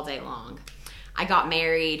all day long. I got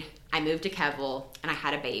married, I moved to Keville, and I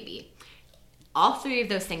had a baby. All three of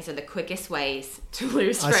those things are the quickest ways to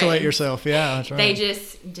lose friends. Isolate yourself, yeah, that's right. They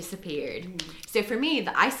just disappeared. So for me,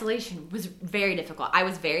 the isolation was very difficult. I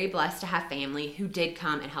was very blessed to have family who did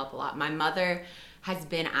come and help a lot. My mother has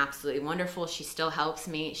been absolutely wonderful. She still helps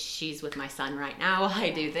me. She's with my son right now while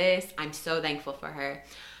I do this. I'm so thankful for her.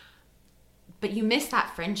 But you miss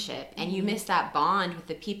that friendship and you miss that bond with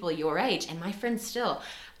the people your age. And my friends still,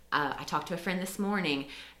 I talked to a friend this morning.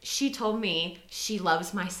 She told me she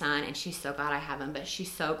loves my son and she's so glad I have him, but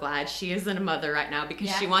she's so glad she isn't a mother right now because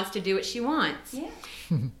she wants to do what she wants. Yeah.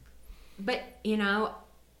 But, you know,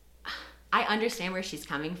 I understand where she's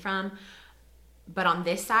coming from. But on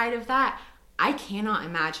this side of that, I cannot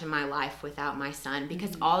imagine my life without my son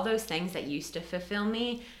because all those things that used to fulfill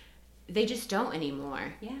me, they just don't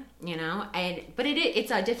anymore. Yeah. You know, but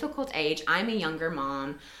it's a difficult age. I'm a younger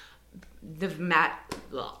mom. The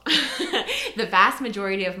vast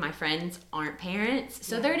majority of my friends aren't parents,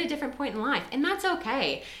 so they're at a different point in life, and that's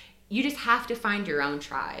okay. You just have to find your own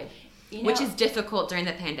tribe, which is difficult during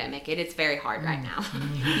the pandemic. It is very hard right now.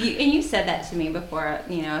 You said that to me before,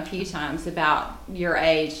 you know, a few times about your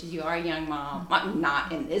age. You are a young mom. Well,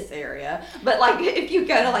 not in this area, but like if you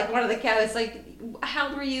go to like one of the coasts, like how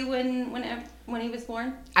old were you when he was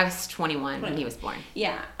born? I was 21 when he was born.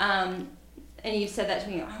 Yeah. And you said that to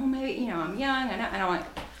me, oh, maybe, you know, I'm young. And I'm like,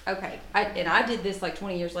 okay. I did this like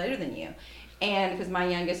 20 years later than you. And because my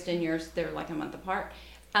youngest and yours, they're like a month apart.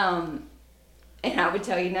 And I would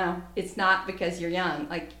tell you, no, it's not because you're young.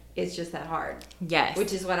 Like, it's just that hard. Yes.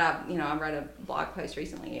 Which is what I read a blog post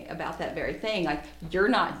recently about that very thing. Like, you're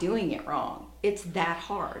not doing it wrong. It's that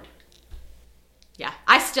hard. Yeah.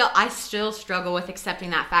 I still struggle with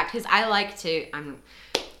accepting that fact because I like to,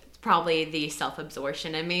 probably the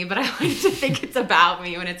self-absorption in me, but I like to think it's about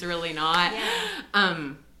me when it's really not.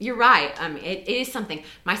 Yeah. You're right. It is something.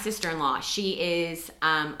 My sister-in-law, she is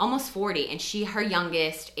almost 40, and her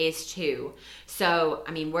youngest is 2. So,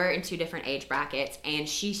 I mean, we're in 2 different age brackets, and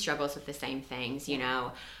she struggles with the same things, you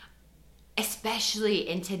know. Especially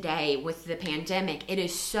in today with the pandemic, it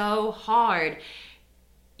is so hard.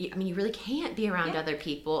 I mean, you really can't be around other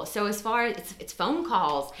people. So as far as it's phone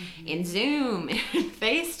calls and Zoom and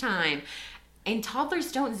FaceTime, and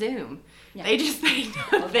toddlers don't Zoom. Yeah. They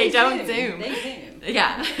don't Zoom. They Zoom.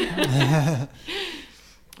 Yeah.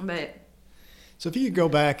 But so if you could go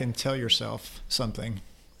back and tell yourself something,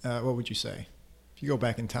 what would you say? If you go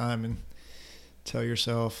back in time and tell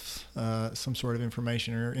yourself some sort of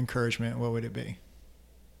information or encouragement, what would it be?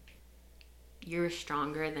 You're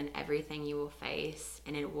stronger than everything you will face,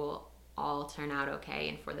 and it will all turn out okay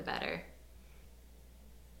and for the better.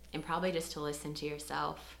 And probably just to listen to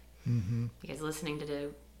yourself, because listening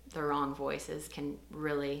to the wrong voices can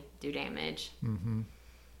really do damage.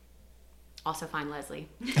 Also find Leslie.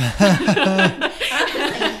 I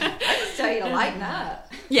just tell you to lighten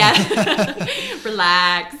up. Yeah.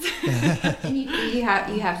 Relax. And you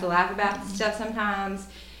have to laugh about stuff sometimes.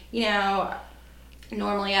 You know,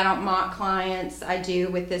 normally I don't mock clients. I do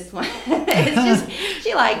with this one. It's just,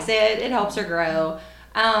 she likes it. It helps her grow.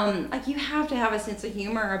 Like, you have to have a sense of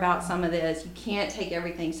humor about some of this. You can't take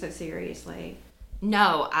everything so seriously.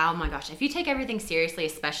 No, oh my gosh. If you take everything seriously,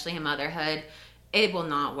 especially in motherhood, it will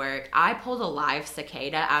not work. I pulled a live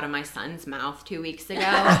cicada out of my son's mouth 2 weeks ago.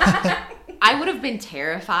 I would have been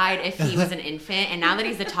terrified if he was an infant, and now that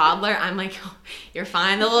he's a toddler, I'm like, oh, you're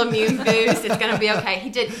fine, the little immune boost, it's gonna be okay. He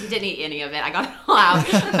didn't eat any of it. I got it all out.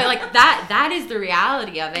 But like that is the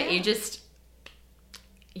reality of it.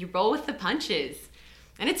 You roll with the punches,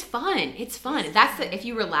 and it's fun. It's fun. If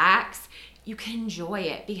you relax, you can enjoy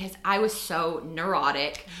it, because I was so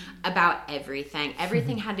neurotic about everything.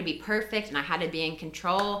 Everything had to be perfect, and I had to be in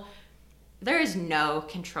control. There is no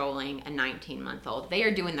controlling a 19-month-old. They are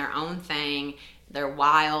doing their own thing. They're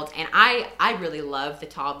wild. And I really love the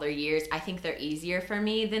toddler years. I think they're easier for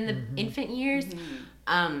me than the infant years.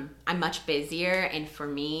 I'm much busier. And for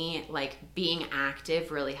me, like, being active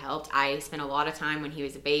really helped. I spent a lot of time when he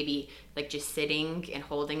was a baby, like, just sitting and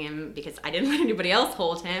holding him, because I didn't let anybody else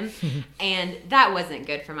hold him. And that wasn't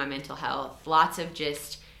good for my mental health. Lots of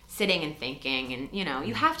just sitting and thinking, and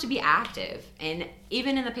you have to be active. And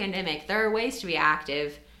even in the pandemic, there are ways to be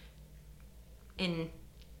active in,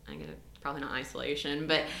 probably not isolation,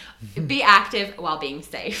 but be active while being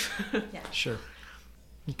safe. Yeah. Sure.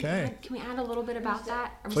 Okay. Can we add a little bit about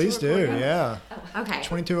that? Please do. Yeah. Oh, okay.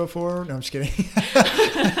 2204. No, I'm just kidding.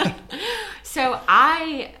 So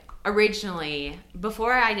I originally,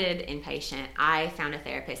 before I did inpatient, I found a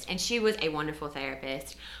therapist, and she was a wonderful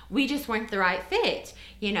therapist. We just weren't the right fit,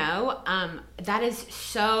 that is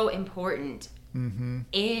so important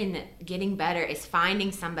in getting better, is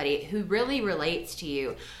finding somebody who really relates to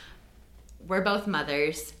you. We're both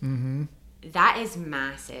mothers. That is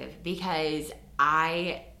massive, because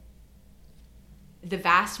the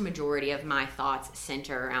vast majority of my thoughts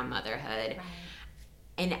center around motherhood. Right.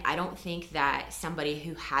 And I don't think that somebody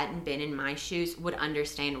who hadn't been in my shoes would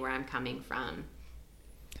understand where I'm coming from.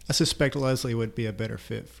 I suspect Leslie would be a better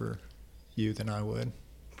fit for you than I would.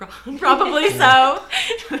 Probably so.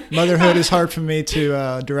 Motherhood is hard for me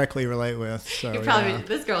to directly relate with. So You're probably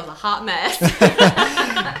this girl's a hot mess.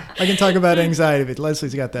 I can talk about anxiety, but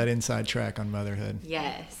Leslie's got that inside track on motherhood.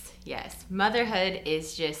 Yes. Motherhood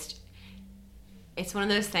is just, it's one of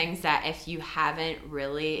those things that if you haven't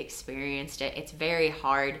really experienced it, it's very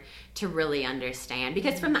hard to really understand.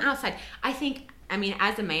 Because from the outside, I mean,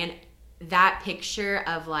 as a man, that picture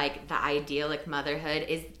of like the idyllic motherhood,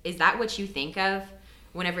 is that what you think of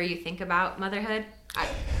whenever you think about motherhood?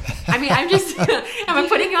 I mean, I'm just, am I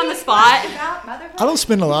putting you on the spot? I don't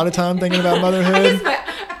spend a lot of time thinking about motherhood.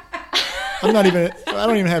 I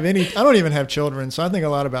don't even have children, so I think a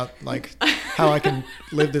lot about like how I can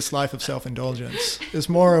live this life of self-indulgence. It's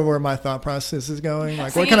more of where my thought process is going.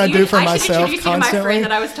 Like, what can I do for myself constantly? I should introduce you to my friend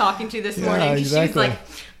that I was talking to this morning. Yeah, exactly. She was like,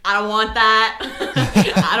 I don't want that.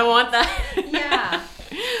 I don't want that. Yeah.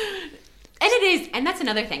 And it is, and that's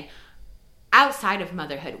another thing. Outside of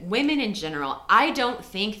motherhood, women in general, I don't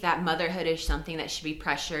think that motherhood is something that should be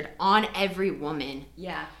pressured on every woman.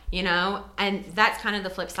 Yeah. You know, and that's kind of the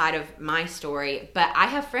flip side of my story. But I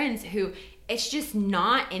have friends who it's just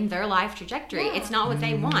not in their life trajectory. Yeah. It's not what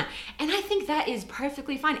they want. And I think that is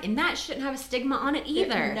perfectly fine. And that shouldn't have a stigma on it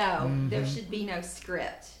either. There should be no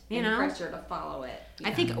script. You know, pressure to follow it. Yeah.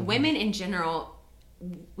 I think women in general,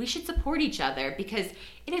 we should support each other because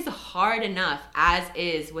it is hard enough as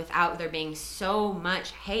is without there being so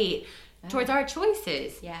much hate towards our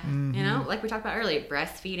choices. Yeah. Mm-hmm. You know, like we talked about earlier,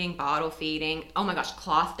 breastfeeding, bottle feeding. Oh my gosh,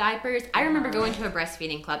 cloth diapers. I remember going to a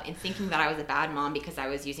breastfeeding club and thinking that I was a bad mom because I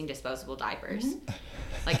was using disposable diapers.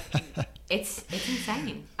 Mm-hmm. Like, it's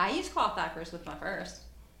insane. I used cloth diapers with my first.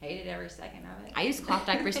 Hated every second of it. I used cloth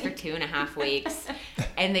diapers for 2.5 weeks,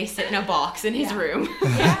 and they sit in a box in his room.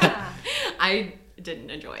 Yeah. I didn't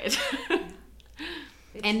enjoy it.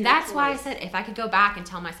 And that's why I said if I could go back and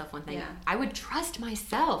tell myself one thing, I would trust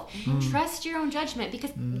myself. Mm-hmm. Trust your own judgment because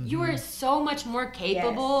you are so much more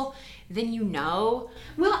capable than you know.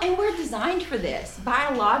 Well, and we're designed for this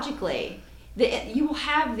biologically. You will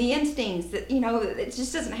have the instincts that, you know, it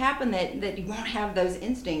just doesn't happen that you won't have those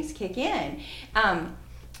instincts kick in.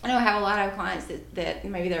 I know I have a lot of clients that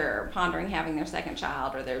maybe they're pondering having their second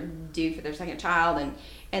child or they're due for their second child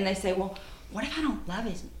and they say, well, what if I don't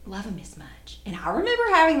love him as much? And I remember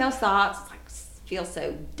having those thoughts. It's like, feel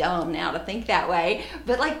so dumb now to think that way.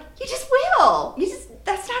 But like, you just will.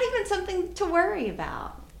 That's not even something to worry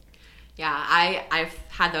about. Yeah, I've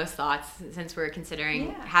had those thoughts since we're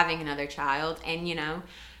considering having another child. And, you know,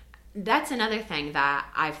 that's another thing that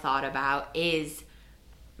I've thought about is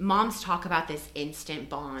moms talk about this instant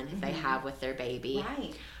bond they have with their baby.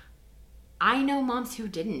 Right. I know moms who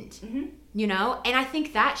didn't, you know, and I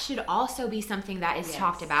think that should also be something that is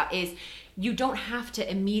talked about is you don't have to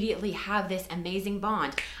immediately have this amazing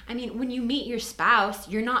bond. I mean, when you meet your spouse,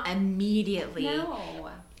 you're not immediately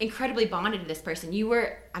incredibly bonded to this person. You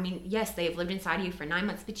were, I mean, yes, they've lived inside of you for 9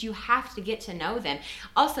 months, but you have to get to know them.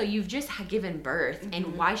 Also, you've just given birth,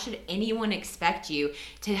 and why should anyone expect you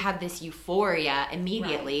to have this euphoria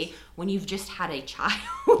immediately when you've just had a child?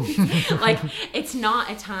 Like, it's not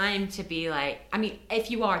a time to be like, I mean, if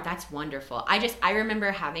you are, that's wonderful. I remember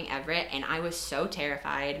having Everett, and I was so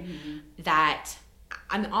terrified that,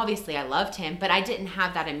 I mean, obviously I loved him, but I didn't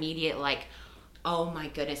have that immediate, like, oh my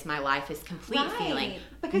goodness, my life is complete feeling.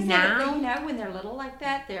 Because now, you know, when they're little like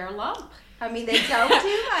that, they're a lump. I mean, they don't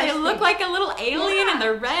do much. They look like a little alien and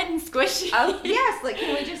they're red and squishy. Oh, yes. Like,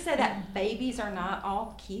 can we just say that babies are not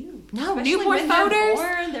all cute? No, especially newborn when photos. They're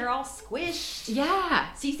born, they're all squished.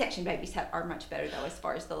 Yeah. C-section babies are much better, though, as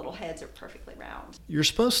far as the little heads are perfectly round. You're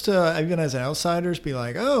supposed to, even as outsiders, be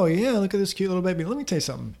like, oh, yeah, look at this cute little baby. Let me tell you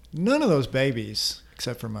something. None of those babies,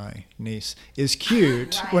 except for my niece, is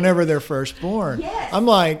cute whenever they're first born. Yes. I'm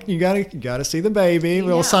like, you gotta see the baby.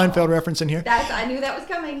 Little Seinfeld reference in here. I knew that was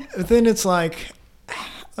coming. But then it's like,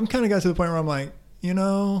 I'm kind of got to the point where I'm like, you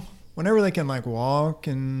know, whenever they can like walk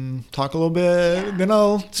and talk a little bit, then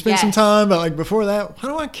I'll spend some time. But like before that, why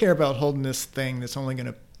do I care about holding this thing that's only going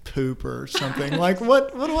to poop or something? Like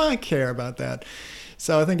what do I care about that?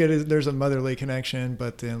 So I think there's a motherly connection,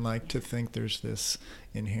 but then like to think there's this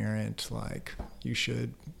inherent, like you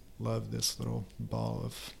should love this little bundle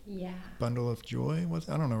of joy.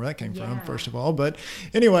 I don't know where that came from, first of all. But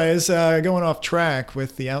anyways, going off track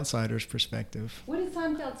with the outsider's perspective. What did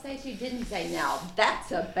Seinfeld say? She didn't say, now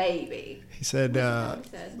that's a baby. He said,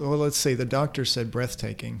 well, let's see. The doctor said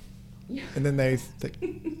breathtaking. And then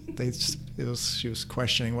she was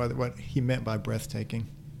questioning what he meant by breathtaking.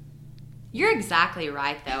 You're exactly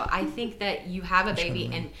right, though. I think that you have a baby,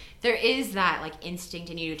 and there is that like instinct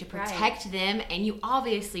in you to protect them, and you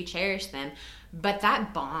obviously cherish them. But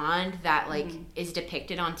that bond that like is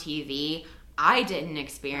depicted on TV, I didn't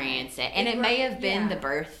experience it. And it may have been the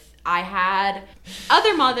birth I had.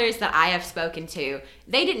 Other mothers that I have spoken to,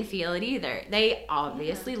 they didn't feel it either. They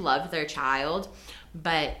obviously loved their child,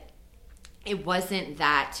 but it wasn't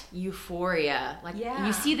that euphoria. Like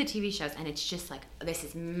you see the TV shows and it's just like, this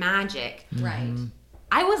is magic. Right.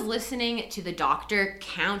 I was listening to the doctor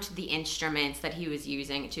count the instruments that he was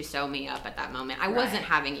using to sew me up at that moment. I wasn't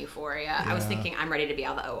having euphoria. Yeah. I was thinking, I'm ready to be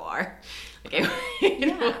out of the OR. Like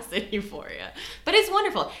it wasn't euphoria. But it's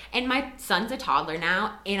wonderful. And my son's a toddler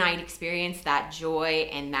now, and I experience that joy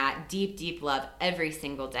and that deep, deep love every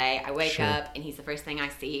single day. I wake up, and he's the first thing I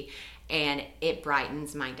see, and it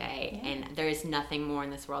brightens my day. Yeah. And there is nothing more in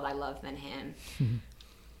this world I love than him.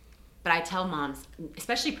 But I tell moms,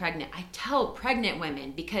 especially pregnant, I tell pregnant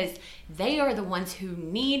women, because they are the ones who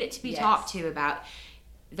need to be talked to about.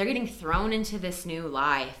 They're getting thrown into this new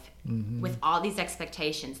life with all these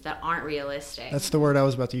expectations that aren't realistic. That's the word I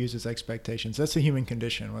was about to use, is expectations. That's the human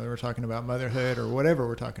condition, whether we're talking about motherhood or whatever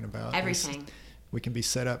we're talking about. Everything. We can be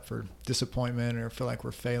set up for disappointment or feel like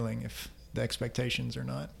we're failing if the expectations are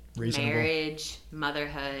not reasonable. Marriage,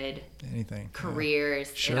 motherhood, anything.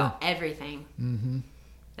 Careers, everything. Mm-hmm.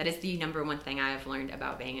 That is the number one thing I have learned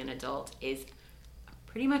about being an adult, is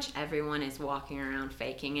pretty much everyone is walking around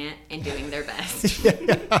faking it and doing their best. Is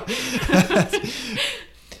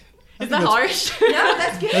that harsh? No,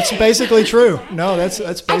 that's good. That's basically true. No,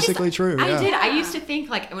 that's basically true. I did. I used to think,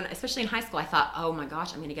 like, especially in high school, I thought, oh my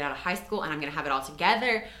gosh, I'm going to get out of high school and I'm going to have it all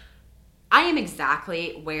together. I am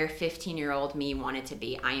exactly where 15-year-old me wanted to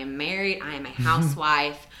be. I am married. I am a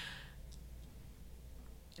housewife.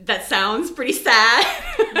 That sounds pretty sad.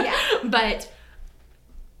 Yeah. But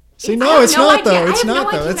see, no, it's not though. It's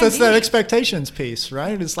not though. It's that expectations piece,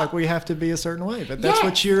 right? It's like we have to be a certain way, but that's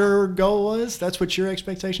what your goal was. That's what your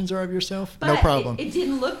expectations are of yourself. But no problem. It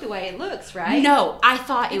didn't look the way it looks, right? No, I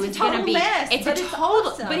thought it was going to be. Mess, it's a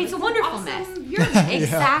total, but it's a wonderful mess.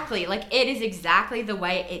 Exactly, like it is exactly the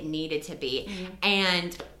way it needed to be,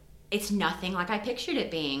 and it's nothing like I pictured it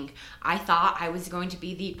being. I thought I was going to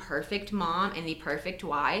be the perfect mom and the perfect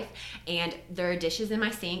wife, and there are dishes in my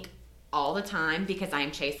sink all the time because I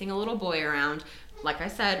am chasing a little boy around. Like I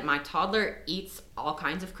said, my toddler eats all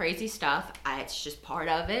kinds of crazy stuff. It's just part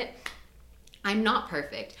of it. I'm not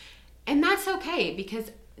perfect. And that's okay, because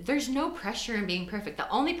there's no pressure in being perfect. The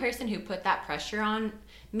only person who put that pressure on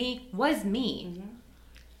me was me.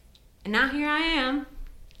 And now here I am,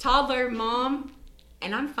 toddler mom,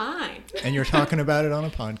 and I'm fine. And you're talking about it on a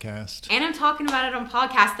podcast. And I'm talking about it on a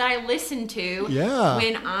podcast that I listened to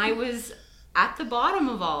when I was at the bottom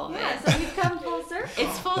of all of it. So you've come full circle.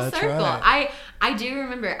 It's full circle. Right. I do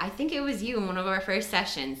remember, I think it was you in one of our first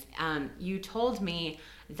sessions, you told me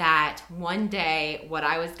that one day what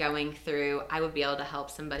I was going through, I would be able to help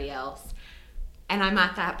somebody else. And I'm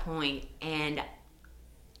at that point, and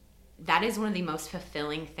that is one of the most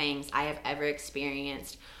fulfilling things I have ever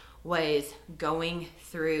experienced, was going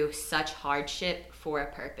through such hardship for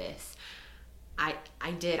a purpose. I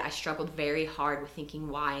struggled very hard with thinking,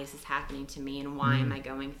 why is this happening to me and why am I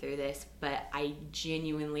going through this? But I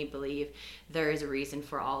genuinely believe there is a reason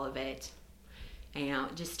for all of it. You know,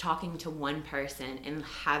 just talking to one person and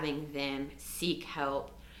having them seek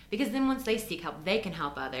help, because then once they seek help, they can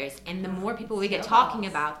help others. And the more people we get talking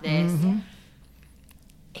about this,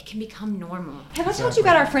 it can become normal. Have I told you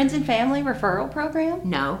about our friends and family referral program?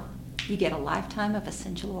 No. You get a lifetime of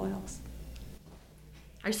essential oils.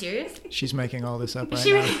 Are you serious? She's making all this up right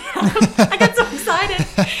now. I got so excited.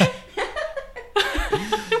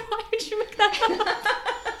 Why would you make that up?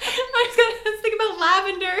 I was thinking about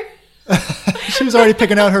lavender. She was already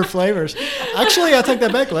picking out her flavors. Actually, I take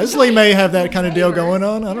that back. Leslie may have that kind of deal going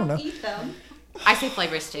on. I don't know. Eat them. I say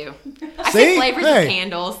flavors too. I say flavors of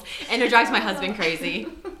candles, and it drives my husband crazy.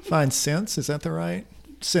 Find scents. Is that the right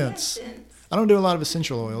scents? I don't do a lot of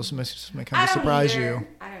essential oils. It may kind of surprise you.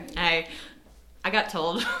 I got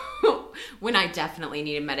told when I definitely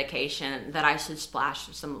needed medication that I should splash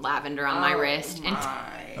some lavender on my wrist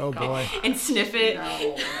boy, and sniff it.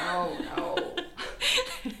 No.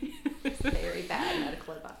 Very bad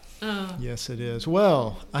medical advice. Yes, it is.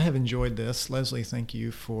 Well, I have enjoyed this. Leslie, thank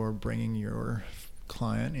you for bringing your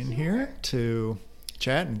client in here to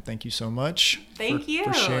chat, and thank you so much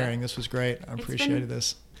for sharing. This was great. I appreciated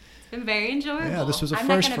this. It's been very enjoyable. Yeah, this was a I'm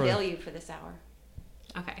first not going to bill you for this hour.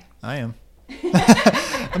 Okay. I am.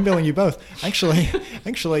 I'm billing you both.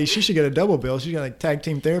 Actually, she should get a double bill. She's got a tag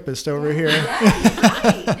team therapist over here.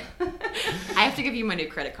 I have to give you my new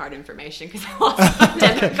credit card information because I lost my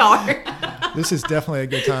debit card. This is definitely a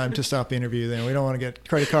good time to stop the interview then. We don't want to get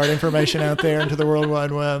credit card information out there into the World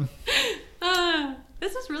Wide Web.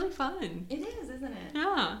 fun. It is, isn't it?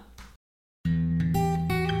 Yeah.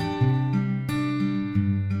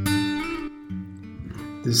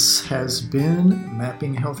 This has been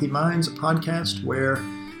Mapping Healthy Minds, a podcast where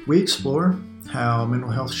we explore how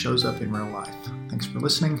mental health shows up in real life. Thanks for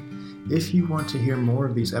listening. If you want to hear more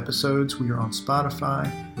of these episodes, we are on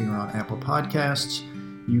Spotify, we are on Apple Podcasts.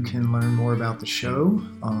 You can learn more about the show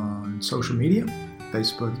on social media,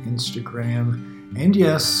 Facebook, Instagram, and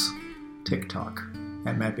yes, TikTok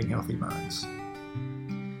at Mapping Healthy Minds.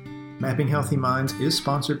 Mapping Healthy Minds is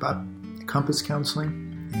sponsored by Compass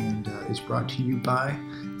Counseling and is brought to you by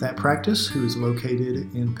that practice, who is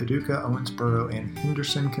located in Paducah, Owensboro, and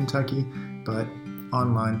Henderson, Kentucky, but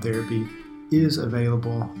online therapy is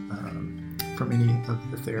available from any of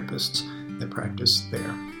the therapists that practice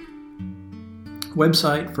there.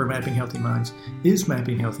 Website for Mapping Healthy Minds is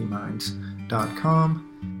mappinghealthyminds.com.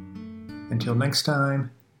 Until next time,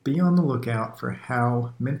 be on the lookout for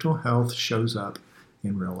how mental health shows up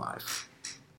in real life.